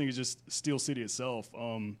biggest thing is just Steel City itself.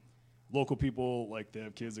 Local people, like, they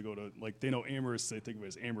have kids that go to, like, they know Amherst, they think of it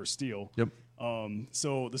as Amherst Steel. Yep.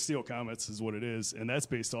 So the Steel Comets is what it is, and that's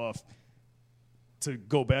based off, to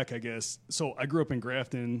go back, I guess. So I grew up in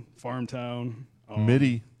Grafton, farm town.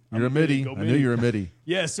 Midi. You're a I'm a Midi. Midi. Go I knew Midi. you were a Midi.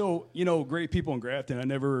 Yeah, so, great people in Grafton. I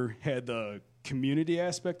never had the community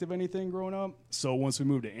aspect of anything growing up. So once we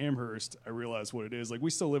moved to Amherst, I realized what it is. Like, we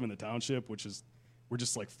still live in the township, we're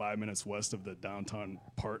just like 5 minutes west of the downtown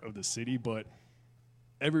part of the city, but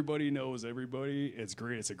everybody knows everybody. It's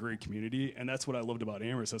great. It's a great community, and that's what I loved about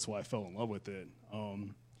Amherst. That's why I fell in love with it.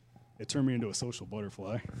 It turned me into a social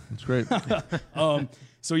butterfly. That's great.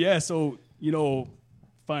 So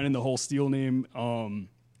finding the whole Steel name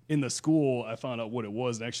in the school, I found out what it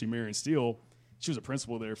was. And actually, Marion Steele, she was a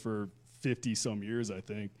principal there for 50 some years, I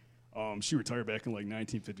think. She retired back in like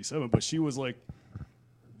 1957, but she was like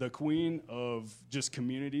the queen of just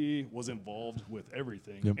community, was involved with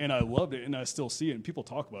everything. Yep. And I loved it, and I still see it, and people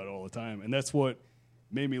talk about it all the time. And that's what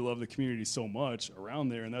made me love the community so much around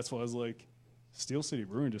there. And that's why I was like, Steel City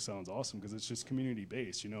Brewing just sounds awesome because it's just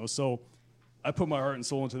community-based, So I put my heart and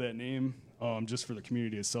soul into that name just for the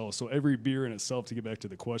community itself. So every beer in itself, to get back to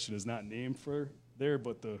the question, is not named for there,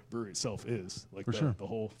 but the brewery itself is. Like the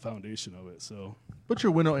whole foundation of it. So, But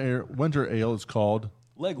your winter ale is called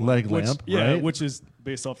Leg Lamp, right? which is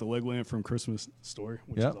based off the leg lamp from Christmas Story,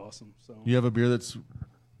 which Yep. is awesome. So You have a beer that's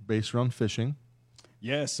based around fishing.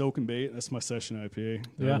 yeah, Soak and Bait. That's my session IPA.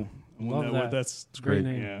 Yeah. I'm Love on that. That's It's a great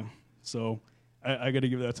great. name. Yeah. So I got to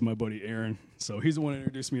give that to my buddy Aaron. So he's the one that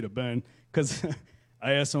introduced me to Ben because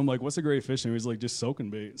I asked him, like, what's a great fish? And he was like, just Soak and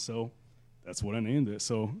Bait. So that's what I named it.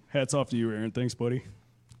 So hats off to you, Aaron. Thanks, buddy.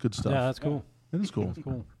 Good stuff. Yeah, that's cool. It is cool. That's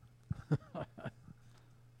cool.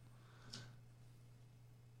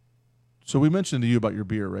 So we mentioned to you about your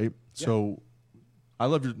beer, right? Yeah. So I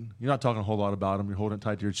love you're not talking a whole lot about them. You're holding it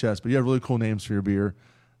tight to your chest, but you have really cool names for your beer.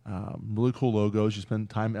 really cool logos. You spend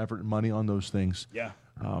time, effort, and money on those things. Yeah.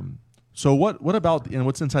 So what about and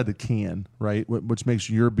what's inside the can, right? Which makes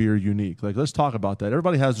your beer unique? Like, let's talk about that.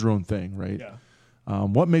 Everybody has their own thing, right? Yeah.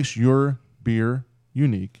 What makes your beer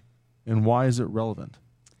unique, and why is it relevant?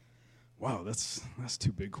 Wow, that's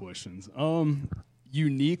two big questions.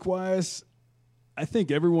 Unique wise, I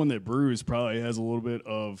think everyone that brews probably has a little bit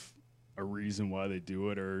of a reason why they do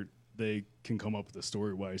it, or they can come up with a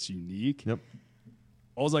story why it's unique. Yep.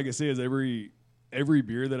 All I can say is every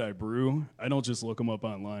beer that I brew, I don't just look them up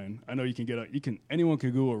online. I know anyone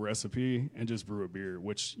can Google a recipe and just brew a beer,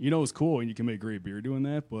 which is cool, and you can make great beer doing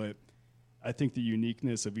that. But I think the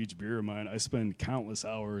uniqueness of each beer of mine, I spend countless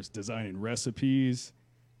hours designing recipes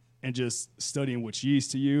and just studying which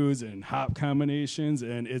yeast to use and hop combinations,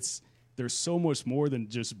 and there's so much more than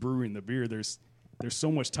just brewing the beer. There's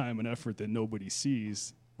so much time and effort that nobody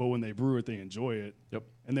sees, but when they brew it, they enjoy it. Yep.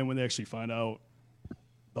 And then when they actually find out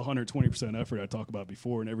the 120% effort I talked about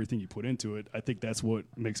before and everything you put into it, I think that's what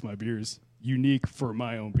makes my beers unique for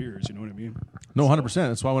my own beers. You know what I mean? No, 100%.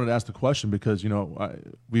 That's why I wanted to ask the question, because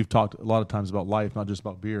we've talked a lot of times about life, not just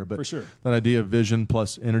about beer, but for sure, that idea of vision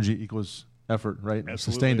plus energy equals effort, right? Absolutely.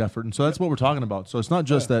 Sustained effort. And so that's what we're talking about. So it's not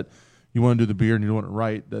just that you want to do the beer and you want it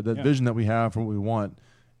right. That vision that we have for what we want,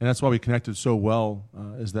 and that's why we connected so well,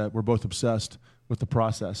 is that we're both obsessed with the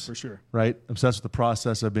process. For sure. Right? Obsessed with the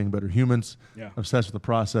process of being better humans. Yeah. Obsessed with the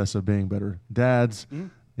process of being better dads,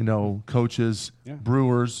 coaches,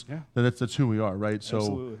 brewers. Yeah. That's who we are, right?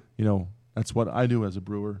 Absolutely. So, that's what I do as a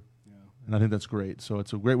brewer. Yeah. And I think that's great. So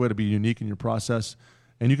it's a great way to be unique in your process.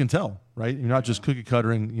 And you can tell, right? You're not just cookie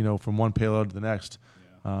cuttering, from one payload to the next.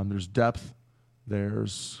 Yeah. There's depth.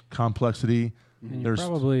 There's complexity. And there's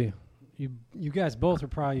probably you guys both are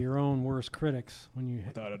probably your own worst critics when you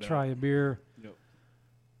try a beer. Yep.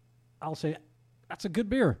 I'll say, that's a good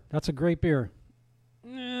beer. That's a great beer.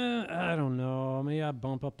 I don't know. Maybe I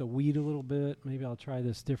bump up the wheat a little bit. Maybe I'll try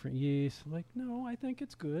this different yeast. I'm like, no, I think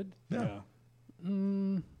it's good. Yeah.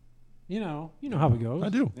 You know how it goes. I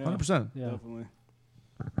do, Yeah. 100%. Yeah. Definitely.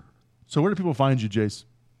 So where do people find you, Jace?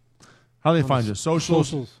 How do they find you?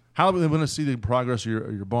 Socials. How do they want to see the progress of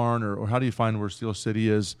your barn, or how do you find where Steel City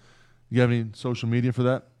is? Do you have any social media for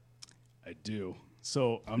that? I do.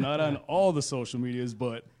 So I'm not on all the social medias,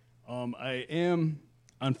 but I am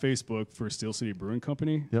on Facebook for Steel City Brewing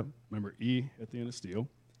Company. Yep. Remember E at the end of Steel.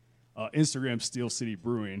 Instagram, Steel City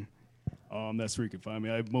Brewing. That's where you can find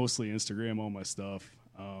me. I mostly Instagram all my stuff.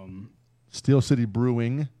 Steel City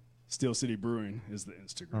Brewing. Steel City Brewing is the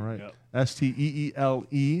Instagram. All right. Yep. STEELE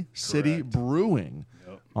City Correct. Brewing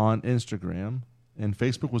on Instagram. And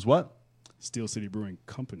Facebook was what? Steel City Brewing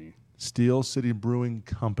Company. Steel City Brewing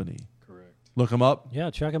Company. Correct. Look them up.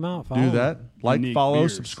 Yeah, check them out. Follow Do that. them. Like, Unique follow,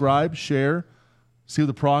 beers. subscribe, share. See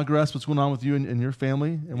the progress, what's going on with you and your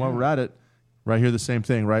family. And while we're at it, right here, the same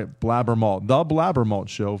thing, right? BlabberMalt. The BlabberMalt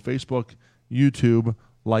Show. Facebook, YouTube.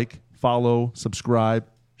 Like, follow, subscribe,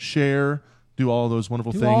 share. Do all those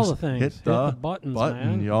wonderful things. All the things. Hit the buttons, button,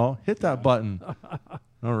 man. y'all. Hit that button.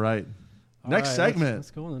 All right. Next right, segment.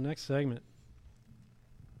 Let's go on the next segment.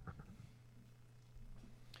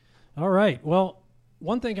 All right. Well,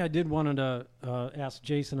 one thing I did wanted to ask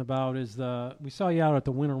Jason about is we saw you out at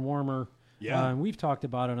the Winter Warmer. Yeah. And we've talked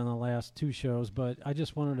about it on the last two shows, but I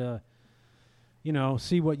just wanted to,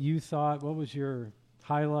 see what you thought. What was your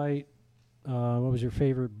highlight? What was your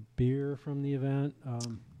favorite beer from the event?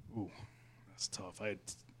 Ooh, that's tough. I had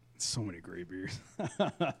so many great beers.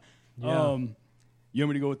 Yeah. You want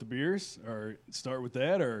me to go with the beers or start with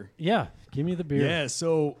that, or? Yeah, give me the beer. Yeah,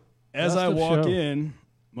 so as Best I of walk show. in,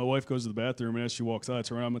 my wife goes to the bathroom, and as she walks out, I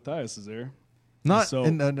turn around, Matthias is there. Not So-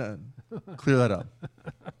 no. Clear that up.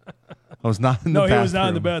 I was not in the No, bathroom. he was not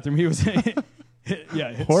in the bathroom. He was,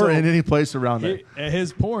 yeah. Or so in any place around it. at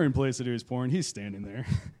his pouring place that he was pouring, he's standing there.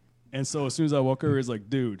 And so as soon as I walk over, he's like,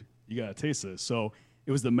 dude, you got to taste this. So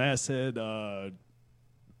it was the Masthead, Yep.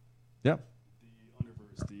 the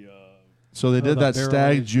Underverse, So they did the that barrel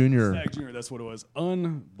Stag aged Junior. Stag Junior, that's what it was.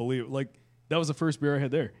 Unbelievable. Like, that was the first beer I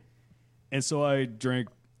had there. And so I drank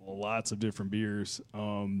lots of different beers.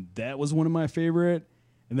 That was one of my favorite.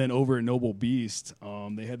 And then over at Noble Beast,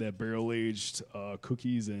 they had that barrel-aged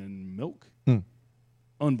cookies and milk.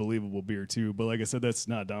 Unbelievable beer, too. But like I said, that's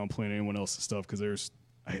not downplaying anyone else's stuff because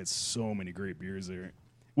I had so many great beers there,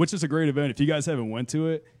 which is a great event. If you guys haven't went to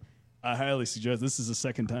it, I highly suggest. This is the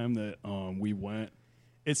second time that we went.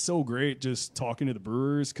 It's so great just talking to the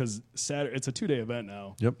brewers because it's a 2-day event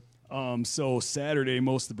now. Yep. So Saturday,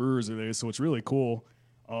 most of the brewers are there, so it's really cool.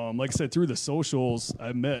 Like I said, through the socials,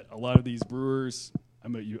 I met a lot of these brewers. I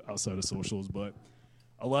met you outside of socials, but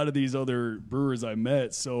a lot of these other brewers I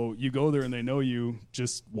met. So you go there and they know you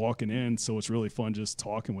just walking in. So it's really fun just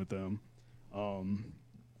talking with them.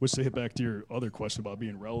 Which to hit back to your other question about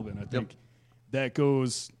being relevant, I think that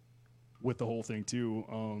goes with the whole thing too.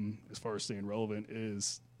 As far as staying relevant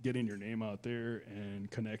is getting your name out there and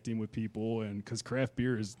connecting with people. And because craft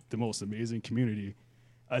beer is the most amazing community,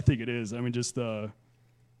 I think it is. I mean, just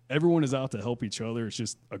everyone is out to help each other. It's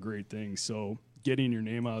just a great thing. So getting your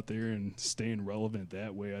name out there and staying relevant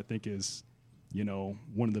that way, I think is,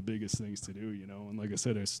 one of the biggest things to do, And like I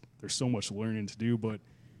said, there's so much learning to do, but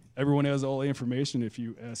everyone has all the information if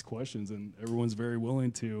you ask questions, and everyone's very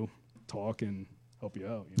willing to talk and help you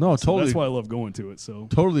out. No, so totally. That's why I love going to it. So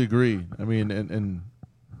totally agree. I mean, and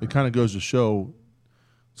it kind of goes to show.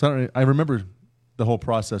 So I remember the whole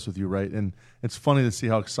process with you, right? And it's funny to see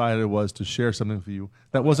how excited I was to share something with you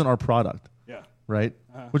that wasn't our product. Yeah. Right.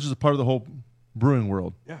 Which is a part of the whole brewing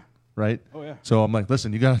world. Yeah. Right. Oh yeah. So I'm like,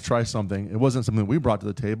 listen, you got to try something. It wasn't something that we brought to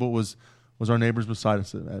the table. It was our neighbors beside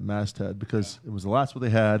us at Masthead, because it was the last what they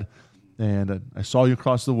had, and I saw you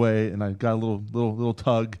across the way, and I got a little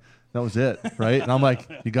tug. That was it, right? And I'm like,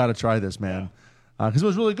 you got to try this, man, because it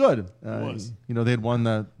was really good. It was. They had won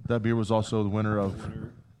that beer was also the winner of.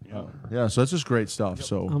 Yeah, so that's just great stuff. Yep.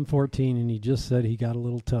 So I'm 14, and he just said he got a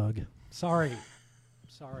little tug. Sorry.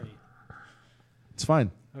 It's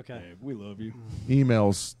fine. Okay. Hey, we love you.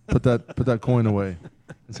 Emails. Put that coin away.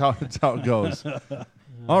 It's how it goes.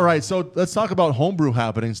 All right, so let's talk about homebrew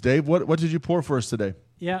happenings, Dave. What did you pour for us today?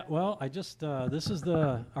 Yeah, well, I just this is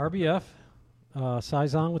the RBF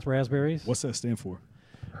Saison with raspberries. What's that stand for?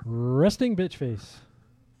 Resting bitch face.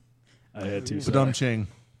 I had to. Badum ching.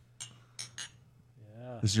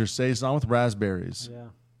 Yeah. This is your Saison with raspberries. Yeah.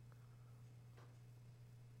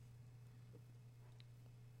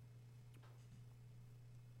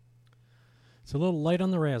 It's a little light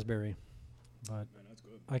on the raspberry, but Man, that's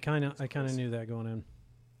good. I kind of knew that going in.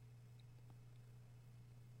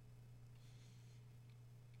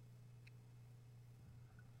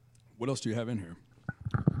 What else do you have in here?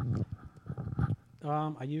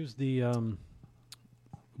 I used the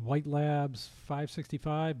White Labs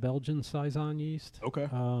 565 Belgian Saison yeast. Okay.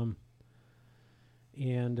 And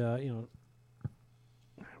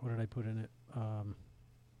what did I put in it? What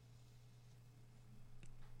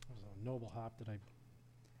was a noble hop that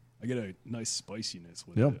I get a nice spiciness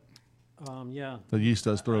with Yep. it. yeah. The yeast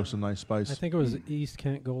does throw some nice spice. I think it was East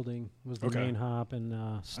Kent Golding was the Okay. main hop, and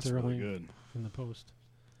That's Sterling really good. in the post.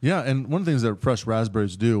 Yeah, and one of the things that fresh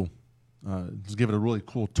raspberries do is give it a really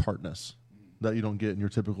cool tartness that you don't get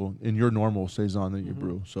in your normal Saison that you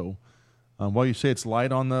brew. So while you say it's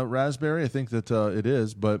light on the raspberry, I think that it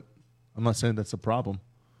is, but I'm not saying that's a problem.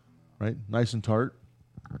 Right? Nice and tart.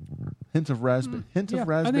 Hint of raspberry.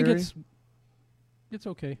 I think it's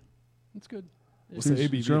okay. It's good. What's the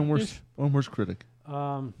ABV? It's your own worst critic.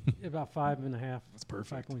 About 5.5. That's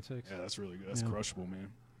perfect. 5.6. Yeah, that's really good. That's Yeah. crushable, man.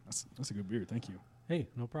 That's a good beer. Thank you. Hey,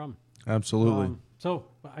 no problem. Absolutely. So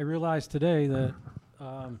I realized today that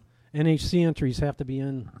NHC entries have to be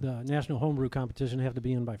in the National Homebrew Competition, have to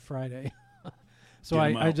be in by Friday. So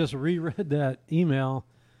Get 'em I out. just reread that email.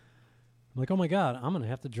 I'm like, oh my God, I'm going to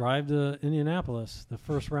have to drive to Indianapolis. The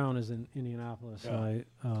first round is in Indianapolis. Yeah.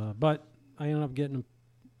 So but I ended up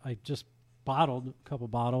I just bottled a couple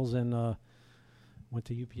bottles and went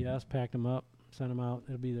to UPS, packed them up, sent them out.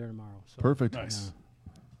 It'll be there tomorrow. So, Perfect. Nice.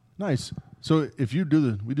 Nice. So if we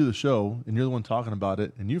do the show and you're the one talking about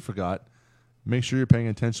it and you forgot, make sure you're paying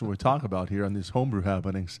attention to what we talk about here on these homebrew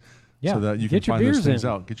happenings, Yeah, so that you get can your find those beers things in.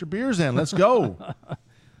 out. Get your beers in. Let's go.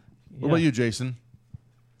 What about you, Jason?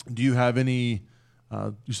 Do you have any?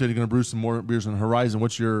 You said you're going to brew some more beers on the horizon.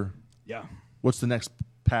 What's the next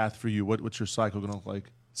path for you? What's your cycle going to look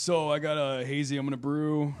like? So I got a hazy I'm going to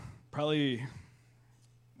brew probably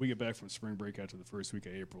we get back from spring break after the first week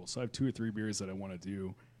of April. So I have 2 or 3 beers that I want to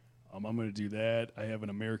do. I'm going to do that. I have an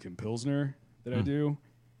American Pilsner that I do,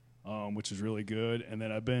 which is really good. And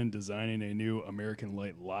then I've been designing a new American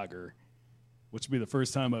Light Lager, which will be the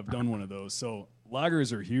first time I've done one of those. So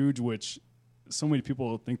lagers are huge, which so many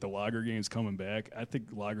people think the lager game's coming back. I think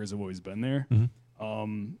lagers have always been there.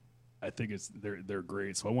 I think they're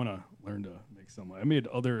great. So I want to learn to make some. I made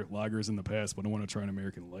other lagers in the past, but I want to try an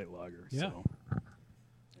American Light Lager. Yeah. So,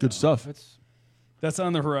 Good stuff. that's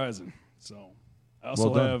on the horizon. So I also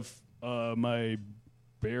Well done. have my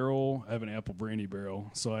barrel. I have an apple brandy barrel.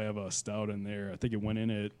 So I have a stout in there. I think it went in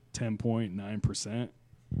at 10.9%.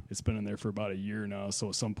 It's been in there for about a year now. So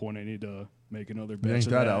at some point I need to make another batch Yank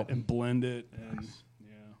of that that out. and blend it. And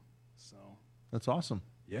so That's awesome.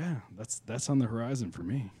 yeah, that's on the horizon for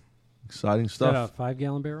me. Exciting Is that a stuff.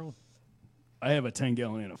 5-gallon barrel? I have a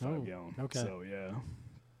 10-gallon and a 5-gallon. okay. So yeah,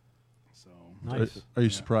 So Nice. Are you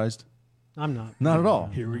surprised? I'm not. Not at all.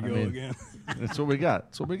 here we go again. That's what we got.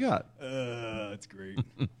 That's what we got. That's great.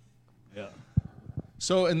 Yeah.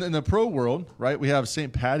 So in the pro world, right, we have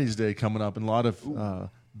St. Patty's Day coming up and a lot of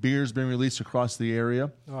beers being released across the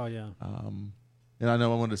area. Oh, yeah. And I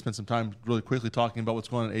know I wanted to spend some time really quickly talking about what's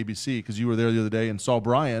going on at ABC because you were there the other day and saw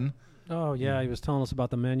Brian. Oh, yeah. He was telling us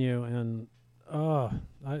about the menu, and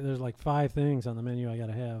there's like 5 things on the menu I got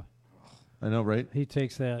to have. I know, right? He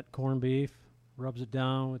takes that corned beef, rubs it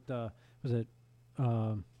down with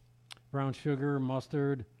brown sugar,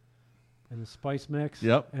 mustard, and the spice mix.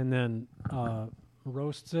 Yep. And then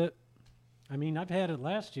roasts it. I mean, I've had it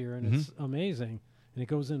last year, and it's amazing. And it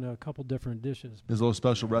goes into a couple different dishes. There's a little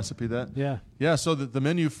special recipe that. Yeah. Yeah, so the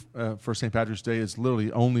menu for St. Patrick's Day is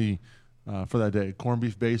literally only for that day. Corned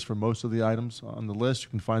beef base for most of the items on the list. You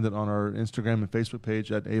can find it on our Instagram and Facebook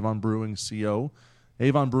page at Avon Brewing CO.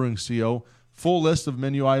 Avon Brewing CO. Full list of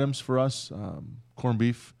menu items for us. Corned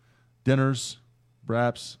beef, dinners,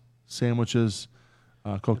 wraps, sandwiches,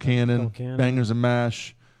 Colcannon, bangers and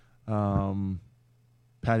mash,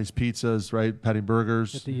 Patty's Pizzas, right? Patty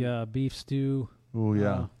Burgers. Get the beef stew. Oh,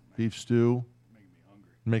 yeah. Beef stew.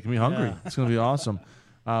 Making me hungry. Yeah. It's going to be awesome.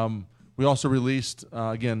 We also released,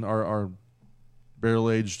 again, our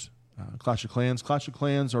barrel-aged Clash of Clans. Clash of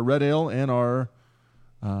Clans, our red ale, and our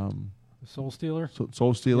Soul Stealer.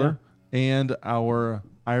 Soul Stealer, and our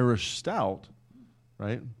Irish Stout,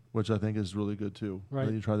 right? Which I think is really good, too.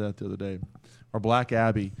 Right. You tried that the other day. Our Black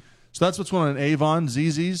Abbey. So that's what's going on in Avon.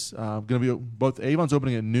 ZZ's going to be both. Avon's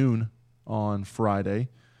opening at noon on Friday.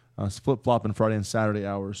 It's flip-flopping Friday and Saturday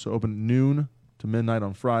hours. So open noon to midnight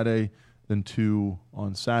on Friday, then 2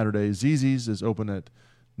 on Saturday. ZZ's is open at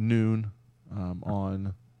noon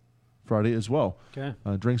on Friday as well. Okay.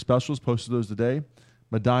 Drink specials, posted those today.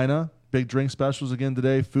 Medina, big drink specials again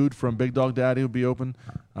today. Food from Big Dog Daddy will be open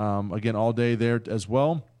again all day there as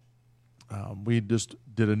well. We just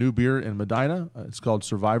did a new beer in Medina. It's called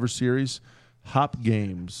Survivor Series Hop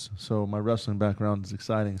Games. So my wrestling background is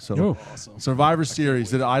exciting. So Awesome. Survivor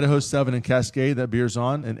Series did Idaho 7 and Cascade. That beer's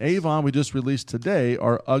on. And Avon, we just released today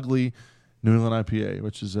our Ugly New England IPA,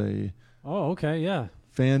 which is a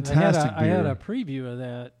fantastic beer. I had a preview of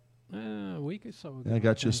that a week or so ago. And I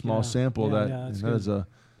got you a small sample of that. Yeah,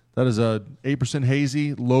 that is a 8%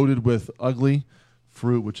 hazy loaded with Ugly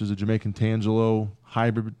fruit, which is a Jamaican Tangelo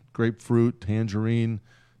hybrid grapefruit, tangerine,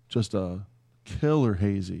 just a killer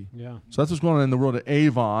hazy. Yeah. So that's what's going on in the world of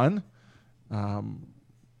Avon.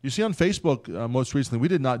 You see on Facebook most recently, we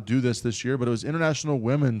did not do this year, but it was International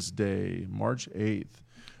Women's Day, March 8th.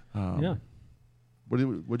 Yeah. What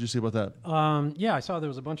did you see about that? I saw there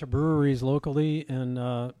was a bunch of breweries locally, and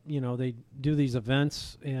they do these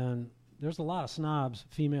events, and there's a lot of snobs,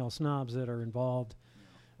 female snobs that are involved.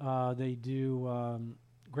 They do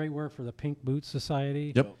great work for the Pink Boots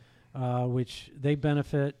Society, which they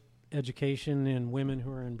benefit education in women who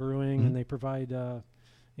are in brewing, and they provide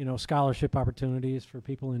scholarship opportunities for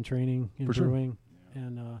people in training in brewing,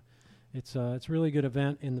 and it's a really good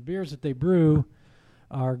event. And the beers that they brew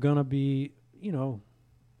are going to be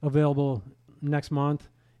available next month,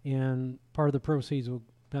 and part of the proceeds will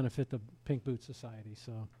benefit the Pink Boots Society.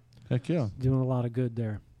 So, heck yeah, doing a lot of good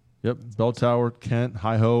there. Yep, Bell Tower, Kent,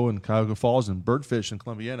 Hi-Ho, and Cuyahoga Falls, and Birdfish and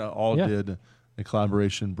Columbiana all did a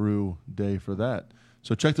collaboration brew day for that.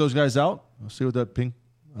 So check those guys out. I'll see what that Pink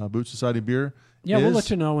Boots Society beer is. We'll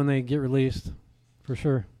let you know when they get released, for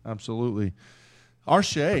sure. Absolutely.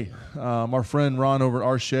 Arche, our friend Ron over at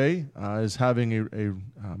Arche is having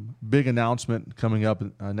a big announcement coming up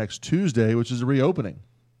next Tuesday, which is a reopening.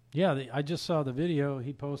 Yeah, I just saw the video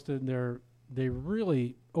he posted. They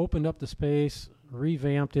really opened up the space,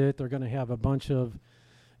 revamped it. They're going to have a bunch of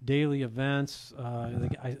daily events.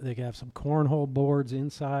 They have some cornhole boards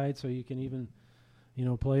inside, so you can even,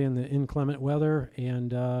 play in the inclement weather.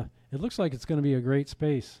 And it looks like it's going to be a great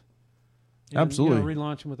space. And, absolutely.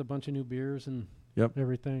 Relaunching with a bunch of new beers and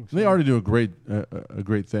everything. So. They already do a great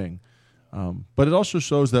thing, but it also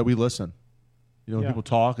shows that we listen. People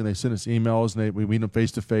talk and they send us emails and we meet them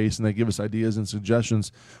face to face and they give us ideas and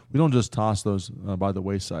suggestions. We don't just toss those by the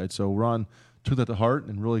wayside. So Ron took that to heart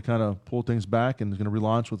and really kind of pulled things back and is going to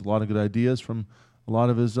relaunch with a lot of good ideas from a lot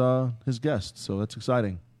of his guests. So that's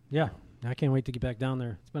exciting. Yeah, I can't wait to get back down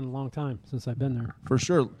there. It's been a long time since I've been there. For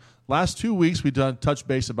sure. Last 2 weeks we touched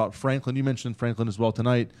base about Franklin. You mentioned Franklin as well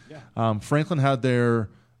tonight. Yeah. Franklin had their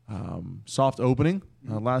soft opening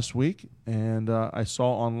last week, and I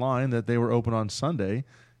saw online that they were open on Sunday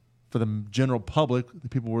for the general public. The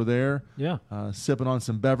people were there, sipping on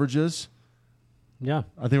some beverages. Yeah,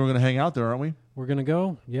 I think we're going to hang out there, aren't we? We're going to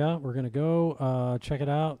go. Yeah, we're going to go check it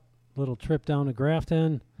out. Little trip down to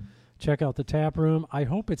Grafton, check out the tap room. I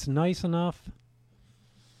hope it's nice enough.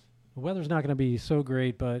 The weather's not going to be so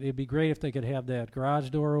great, but it'd be great if they could have that garage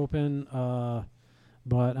door open.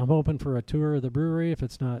 But I'm hoping for a tour of the brewery if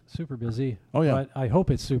it's not super busy. Oh, yeah. But I hope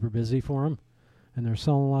it's super busy for them, and they're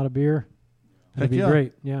selling a lot of beer. That'd Heck be yeah.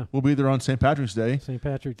 great. Yeah. We'll be there on St. Patrick's Day. St.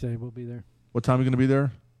 Patrick's Day, we'll be there. What time are you going to be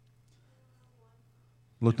there?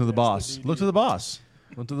 Look to the boss. DD. Look to the boss.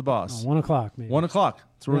 Look to the boss. 1 o'clock, maybe. 1 o'clock.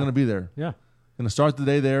 That's where we're Yeah. going to be there. Yeah. Going to start the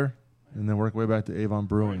day there and then work our way back to Avon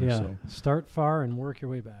Brewing. Yeah. So Start far and work your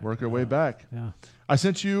way back. work our way back. Yeah. I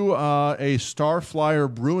sent you a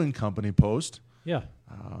Starflyer Brewing Company post. Yeah.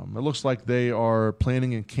 It looks like they are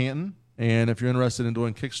planning in Canton. And if you're interested in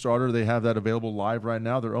doing Kickstarter, they have that available live right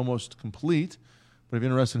now. They're almost complete. But if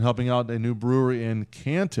you're interested in helping out a new brewery in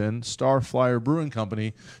Canton, Starflyer Brewing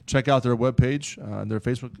Company, check out their webpage and their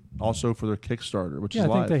Facebook also for their Kickstarter, which is I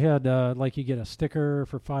live. think they had, like, you get a sticker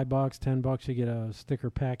for $5, $10, you get a sticker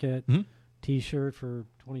packet, Mhm. T-shirt for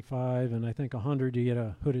 $25, and I think $100, you get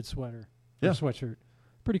a hooded sweater. Or Yeah. sweatshirt.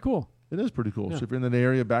 Pretty cool. It is pretty cool. Yeah. So if you're in that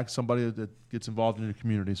area, back somebody that gets involved in your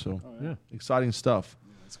community. So Oh, Yeah. exciting stuff.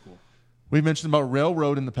 Yeah, that's cool. We've mentioned about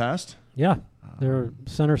Railroad in the past. Yeah. Their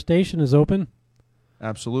center station is open.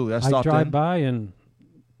 Absolutely. I I stopped drive in. by and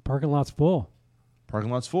parking lot's full. Parking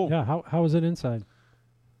lot's full. Yeah. How is it inside?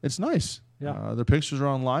 It's nice. Yeah. The pictures are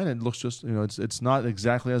online. It looks just, it's not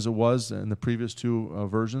exactly as it was in the previous two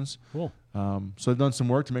versions. Cool. So they've done some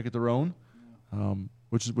work to make it their own,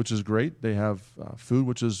 which is great. They have food,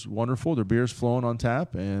 which is wonderful. Their beer's flowing on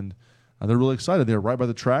tap, and they're really excited. They're right by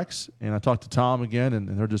the tracks, and I talked to Tom again, and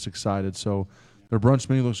they're just excited. So their brunch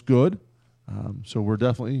menu looks good. So we're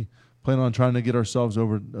definitely planning on trying to get ourselves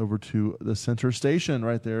over to the center station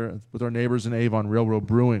right there with our neighbors in Avon, Railroad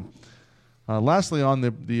Brewing. Lastly, on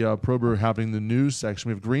the Pro Brewer Happening, the news section,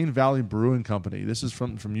 we have Green Valley Brewing Company. This is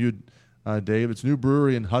from you, Dave. It's a new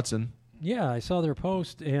brewery in Hudson. Yeah, I saw their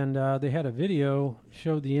post, and they had a video,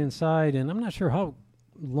 showed the inside, and I'm not sure how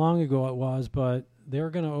long ago it was, but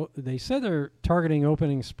they said they're targeting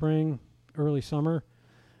opening spring, early summer.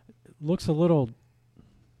 It looks a little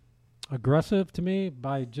aggressive to me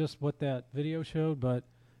by just what that video showed, but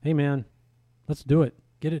hey, man, let's do it.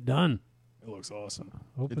 Get it done. It looks awesome.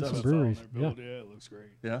 Open does. some That's all breweries. they're Yeah. built, yeah, it looks great.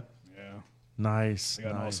 Yeah. Yeah. Nice. They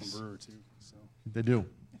got nice. an awesome brewer, too. So. They do.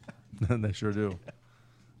 They sure do.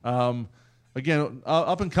 Again,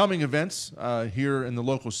 up and coming events here in the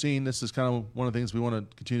local scene. This is kind of one of the things we want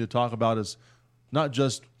to continue to talk about is not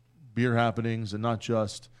just beer happenings and not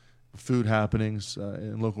just food happenings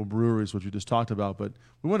in local breweries, which we just talked about, but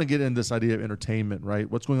we want to get into this idea of entertainment, right?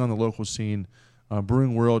 What's going on in the local scene,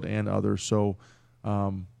 brewing world, and others. So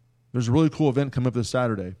there's a really cool event coming up this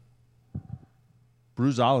Saturday.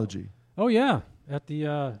 Brewsology. Oh, yeah, at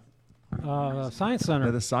the Science Center.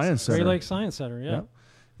 At the Science Center. Great Lakes Science Center, yeah.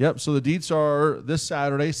 Yep. So the deets are this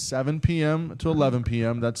Saturday, 7 p.m. to 11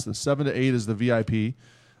 p.m. That's the 7 to 8 is the VIP.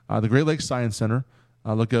 The Great Lakes Science Center.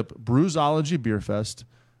 Look up Brewsology Beer Fest.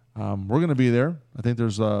 We're going to be there. I think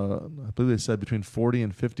there's, I believe they said between 40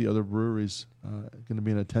 and 50 other breweries going to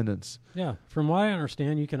be in attendance. Yeah, from what I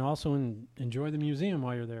understand, you can also enjoy the museum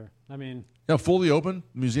while you're there. I mean, Yeah, fully open.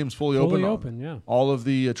 The museum's fully open. fully open, yeah. All of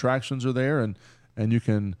the attractions are there, and you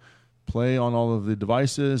can play on all of the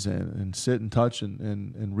devices and sit and touch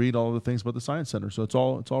and read all of the things about the Science Center. So it's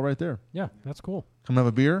all right there. Yeah, that's cool. Come have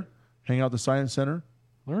a beer, hang out at the Science Center,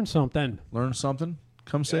 Learn something. learn something,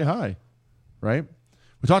 come say hi, right?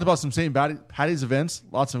 We talked about some St. Patty's events,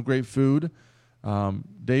 lots of great food.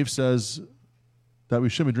 Dave says that we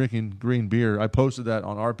should be drinking green beer. I posted that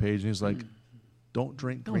on our page, and he's like, don't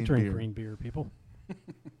drink Don't green drink beer. green beer, people.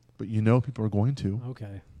 But people are going to,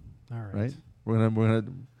 Okay. All right. right? We're gonna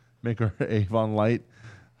make our Avon Light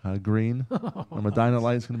green. Our Medina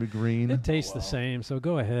Light is going to be green. It tastes the same, so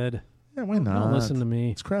go ahead. Yeah, why not? Don't listen to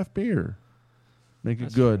me. It's craft beer. Make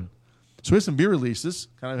That's it good. So we have some beer releases.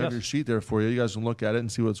 Kind of have Yes. your sheet there for you. You guys can look at it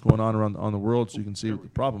and see what's going on around the world so you can see what the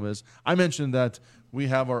problem is. I mentioned that we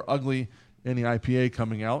have our Ugly Any IPA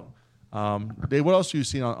coming out. Dave, what else do you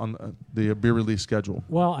see on the beer release schedule?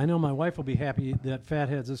 Well, I know my wife will be happy that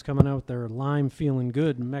Fatheads is coming out with their lime feeling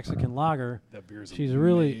good Mexican lager. That beer's She's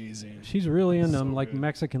amazing. really into So them, like good.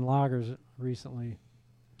 Mexican lagers recently.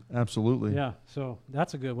 Absolutely. Yeah, so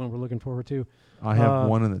that's a good one we're looking forward to. I have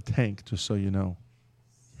one in the tank, just so you know.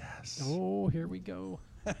 Yes. Oh, here we go.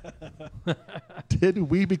 Did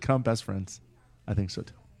we become best friends? I think so,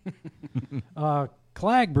 too.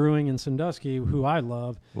 Clag Brewing in Sandusky, who I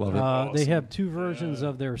love. Love it. They Awesome. have two versions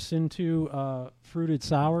of their Sintu fruited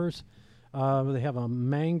sours. They have a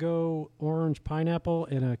mango, orange pineapple,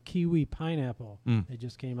 and a kiwi pineapple. Mm. They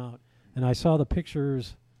just came out. And I saw the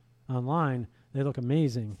pictures online. They look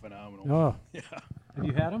amazing. Phenomenal. Oh, Yeah. have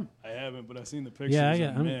you had them? I haven't, but I've seen the pictures. Yeah,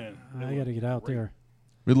 and man, I got to get out there.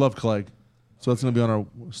 We love Clegg, so that's going to be on our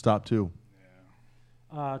stop too.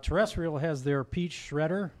 Terrestrial has their peach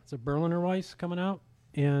shredder. It's a Berliner Weiss coming out.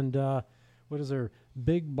 And what is their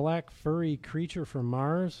big black furry creature from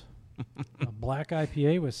Mars? A black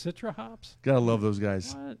IPA with Citra hops? Gotta love those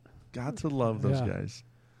guys. What? Got to love those guys.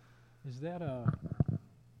 Is that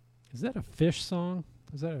a fish song?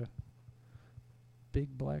 Is that a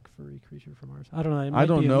big black furry creature from Mars? I don't know. I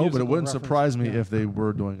don't know, but it wouldn't reference. surprise me Yeah. if they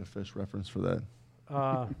were doing a fish reference for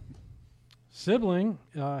that. Sibling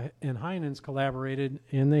and Heinen's collaborated,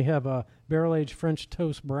 and they have a barrel-aged French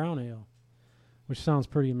toast brown ale, which sounds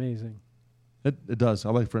pretty amazing. It does. I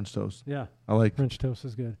like French toast. Yeah, I like. French toast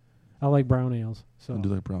is good. I like brown ales. So I do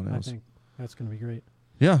like brown ales. I think that's going to be great.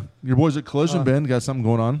 Yeah, your boys at Collision Bend got something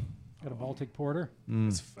going on. Got a Baltic Porter.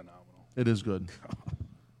 It's phenomenal. It is good.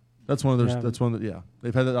 That's one of their. Yeah. That's one that. Yeah,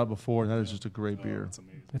 they've had that out before, and that is just a great beer. It's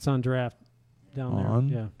amazing. It's on draft down On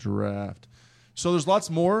there. Yeah. draft. So there's lots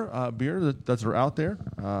more beer that are out there.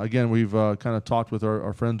 Again, we've kind of talked with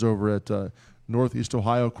our friends over at Northeast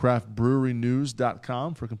Ohio Craft Brewery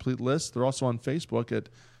News.com for a complete list. They're also on Facebook at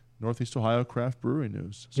Northeast Ohio Craft Brewery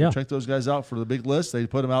News. So check those guys out for the big list. They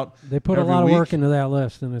put them out. They put a lot of work into that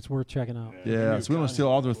list, and it's worth checking out. Yeah, so we don't want to steal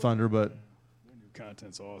all their thunder, but Their new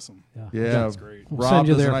content's awesome. yeah, That's great. We'll Rob send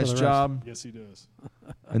you does a there for nice the rest. job. Yes, he does.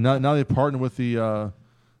 And now they partner with the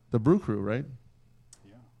Brew Crew, right?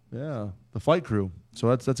 Yeah. Yeah, the Fight Crew.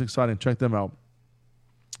 So that's exciting. Check them out.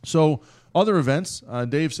 So other events,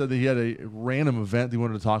 Dave said that he had a random event that he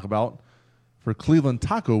wanted to talk about for Cleveland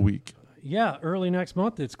Taco Week. Yeah, early next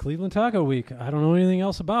month, it's Cleveland Taco Week. I don't know anything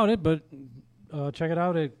else about it, but check it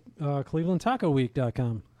out at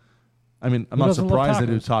clevelandtacoweek.com. I mean, I'm Who not doesn't love surprised they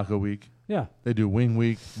do tacos? Taco Week. Yeah, They do Wing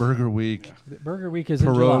Week, Burger Week, Burger Week is in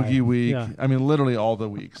Pierogi July. Week. Yeah. I mean, literally all the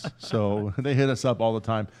weeks. So they hit us up all the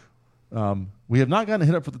time. We have not gotten a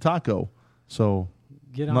hit up for the taco, so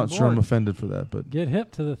Get I'm on not board. sure I'm offended for that. But Get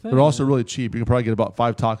hip to the thing. they're also man. really cheap. You can probably get about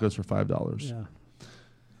 5 tacos for $5. Yeah.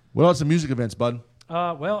 What else? Some music events, bud?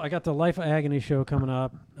 Well, I got the Life of Agony show coming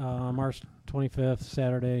up March 25th,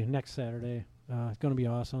 Saturday, next Saturday. It's going to be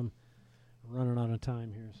awesome. We're running out of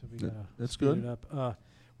time here, so we got to That's speed good. it up.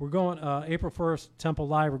 We're going April 1st, Temple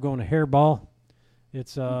Live. We're going to Hairball.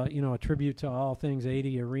 It's a tribute to all things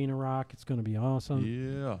 80 arena rock. It's going to be awesome.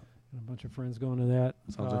 Yeah. A bunch of friends going to that.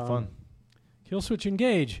 Sounds like fun. Killswitch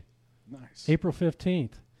Engage, Nice. April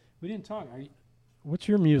 15th. We didn't talk. What's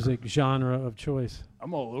your music genre of choice?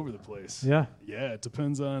 I'm all over the place. Yeah. Yeah, it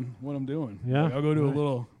depends on what I'm doing. Yeah. Like, I'll go to Right. a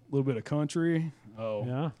little bit of country. Oh,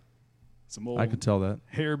 Yeah. some old I could tell that.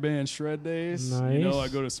 hair band shred days. Nice. You know, I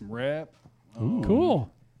go to some rap. Cool.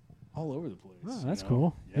 All over the place. Oh, that's you know?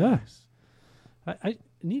 cool. Yeah. I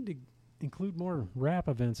need to include more rap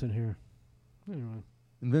events in here. Anyway.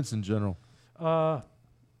 Events in general.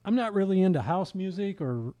 I'm not really into house music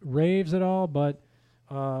or raves at all, but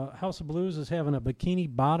House of Blues is having a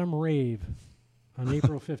Bikini Bottom rave on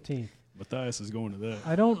April 15th. Matthias is going to that.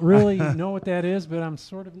 I don't really know what that is, but I'm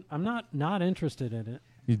not interested in it.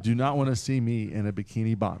 You do not want to see me in a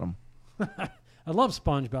bikini bottom. I love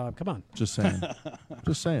SpongeBob. Come on. Just saying.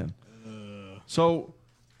 Just saying. So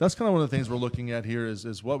that's kind of one of the things we're looking at here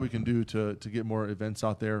is what we can do to get more events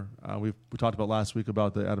out there. We talked about last week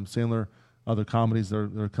about the Adam Sandler, other comedies that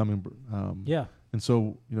are coming. Yeah. And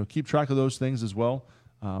so, keep track of those things as well.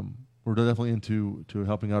 We're definitely into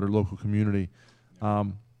helping out our local community.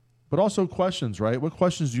 But also questions, right? What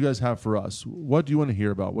questions do you guys have for us? What do you want to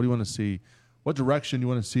hear about? What do you want to see? What direction do you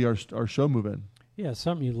want to see our show move in? Yeah,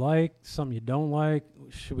 something you like, something you don't like.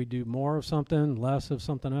 Should we do more of something, less of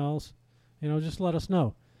something else? Just let us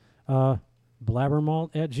know.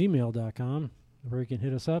 BlabberMalt@gmail.com, where you can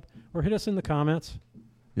hit us up or hit us in the comments.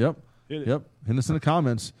 Yep. Hit it. Yep. Hit us in the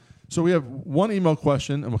comments. So we have one email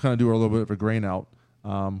question, and we'll kind of do a little bit of a grain out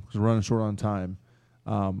because we're running short on time.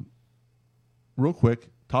 Real quick,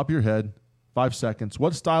 top of your head, 5 seconds.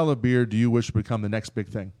 What style of beer do you wish would become the next big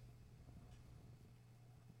thing?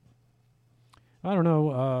 I don't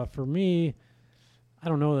know. For me, I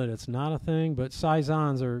don't know that it's not a thing, but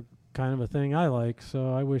saisons are kind of a thing I like,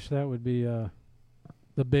 so I wish that would be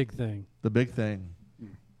the big thing. The big thing.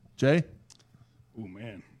 Jay? Oh,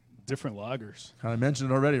 man. Different lagers. Kind of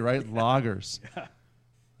mentioned it already, right? Lagers. Yeah.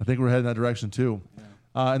 I think we're heading that direction too.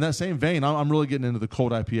 Yeah. In that same vein, I'm really getting into the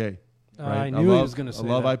cold IPA. Right? I knew he was going to say I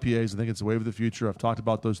love that. IPAs. I think it's the wave of the future. I've talked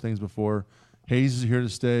about those things before. Haze is here to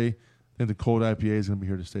stay. I think the cold IPA is going to be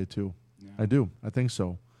here to stay too. Yeah. I do. I think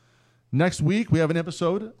so. Next week, we have an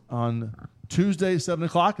episode on Tuesday, 7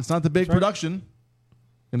 o'clock. It's not the big That's right. production.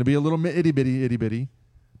 Going to be a little itty-bitty.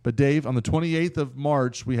 But Dave, on the 28th of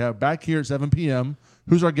March, we have back here at 7 p.m.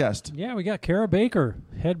 Who's our guest? Yeah, we got Kara Baker,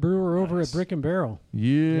 head brewer over at Brick and Barrel.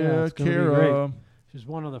 Yeah, it's gonna be Kara. great. She's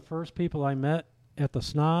one of the first people I met at the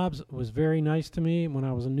Snobs. Was very nice to me when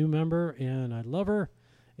I was a new member, and I love her,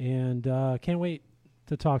 and can't wait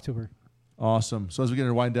to talk to her. Awesome. So as we get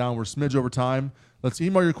to wind down, we're smidge over time. Let's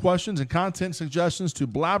email your questions and content suggestions to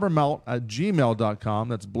blabbermalt@gmail.com.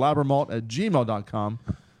 That's blabbermalt@gmail.com.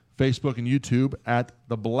 Facebook and YouTube at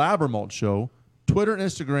The BlabberMalt Show. Twitter and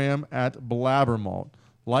Instagram at BlabberMalt.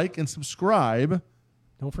 Like and subscribe.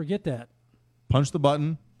 Don't forget that. Punch the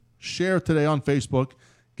button. Share it today on Facebook.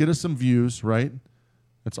 Get us some views, right?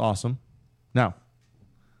 That's awesome. Now,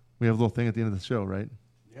 we have a little thing at the end of the show, right?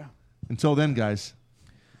 Yeah. Until then, guys,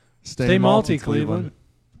 Stay malty, Cleveland.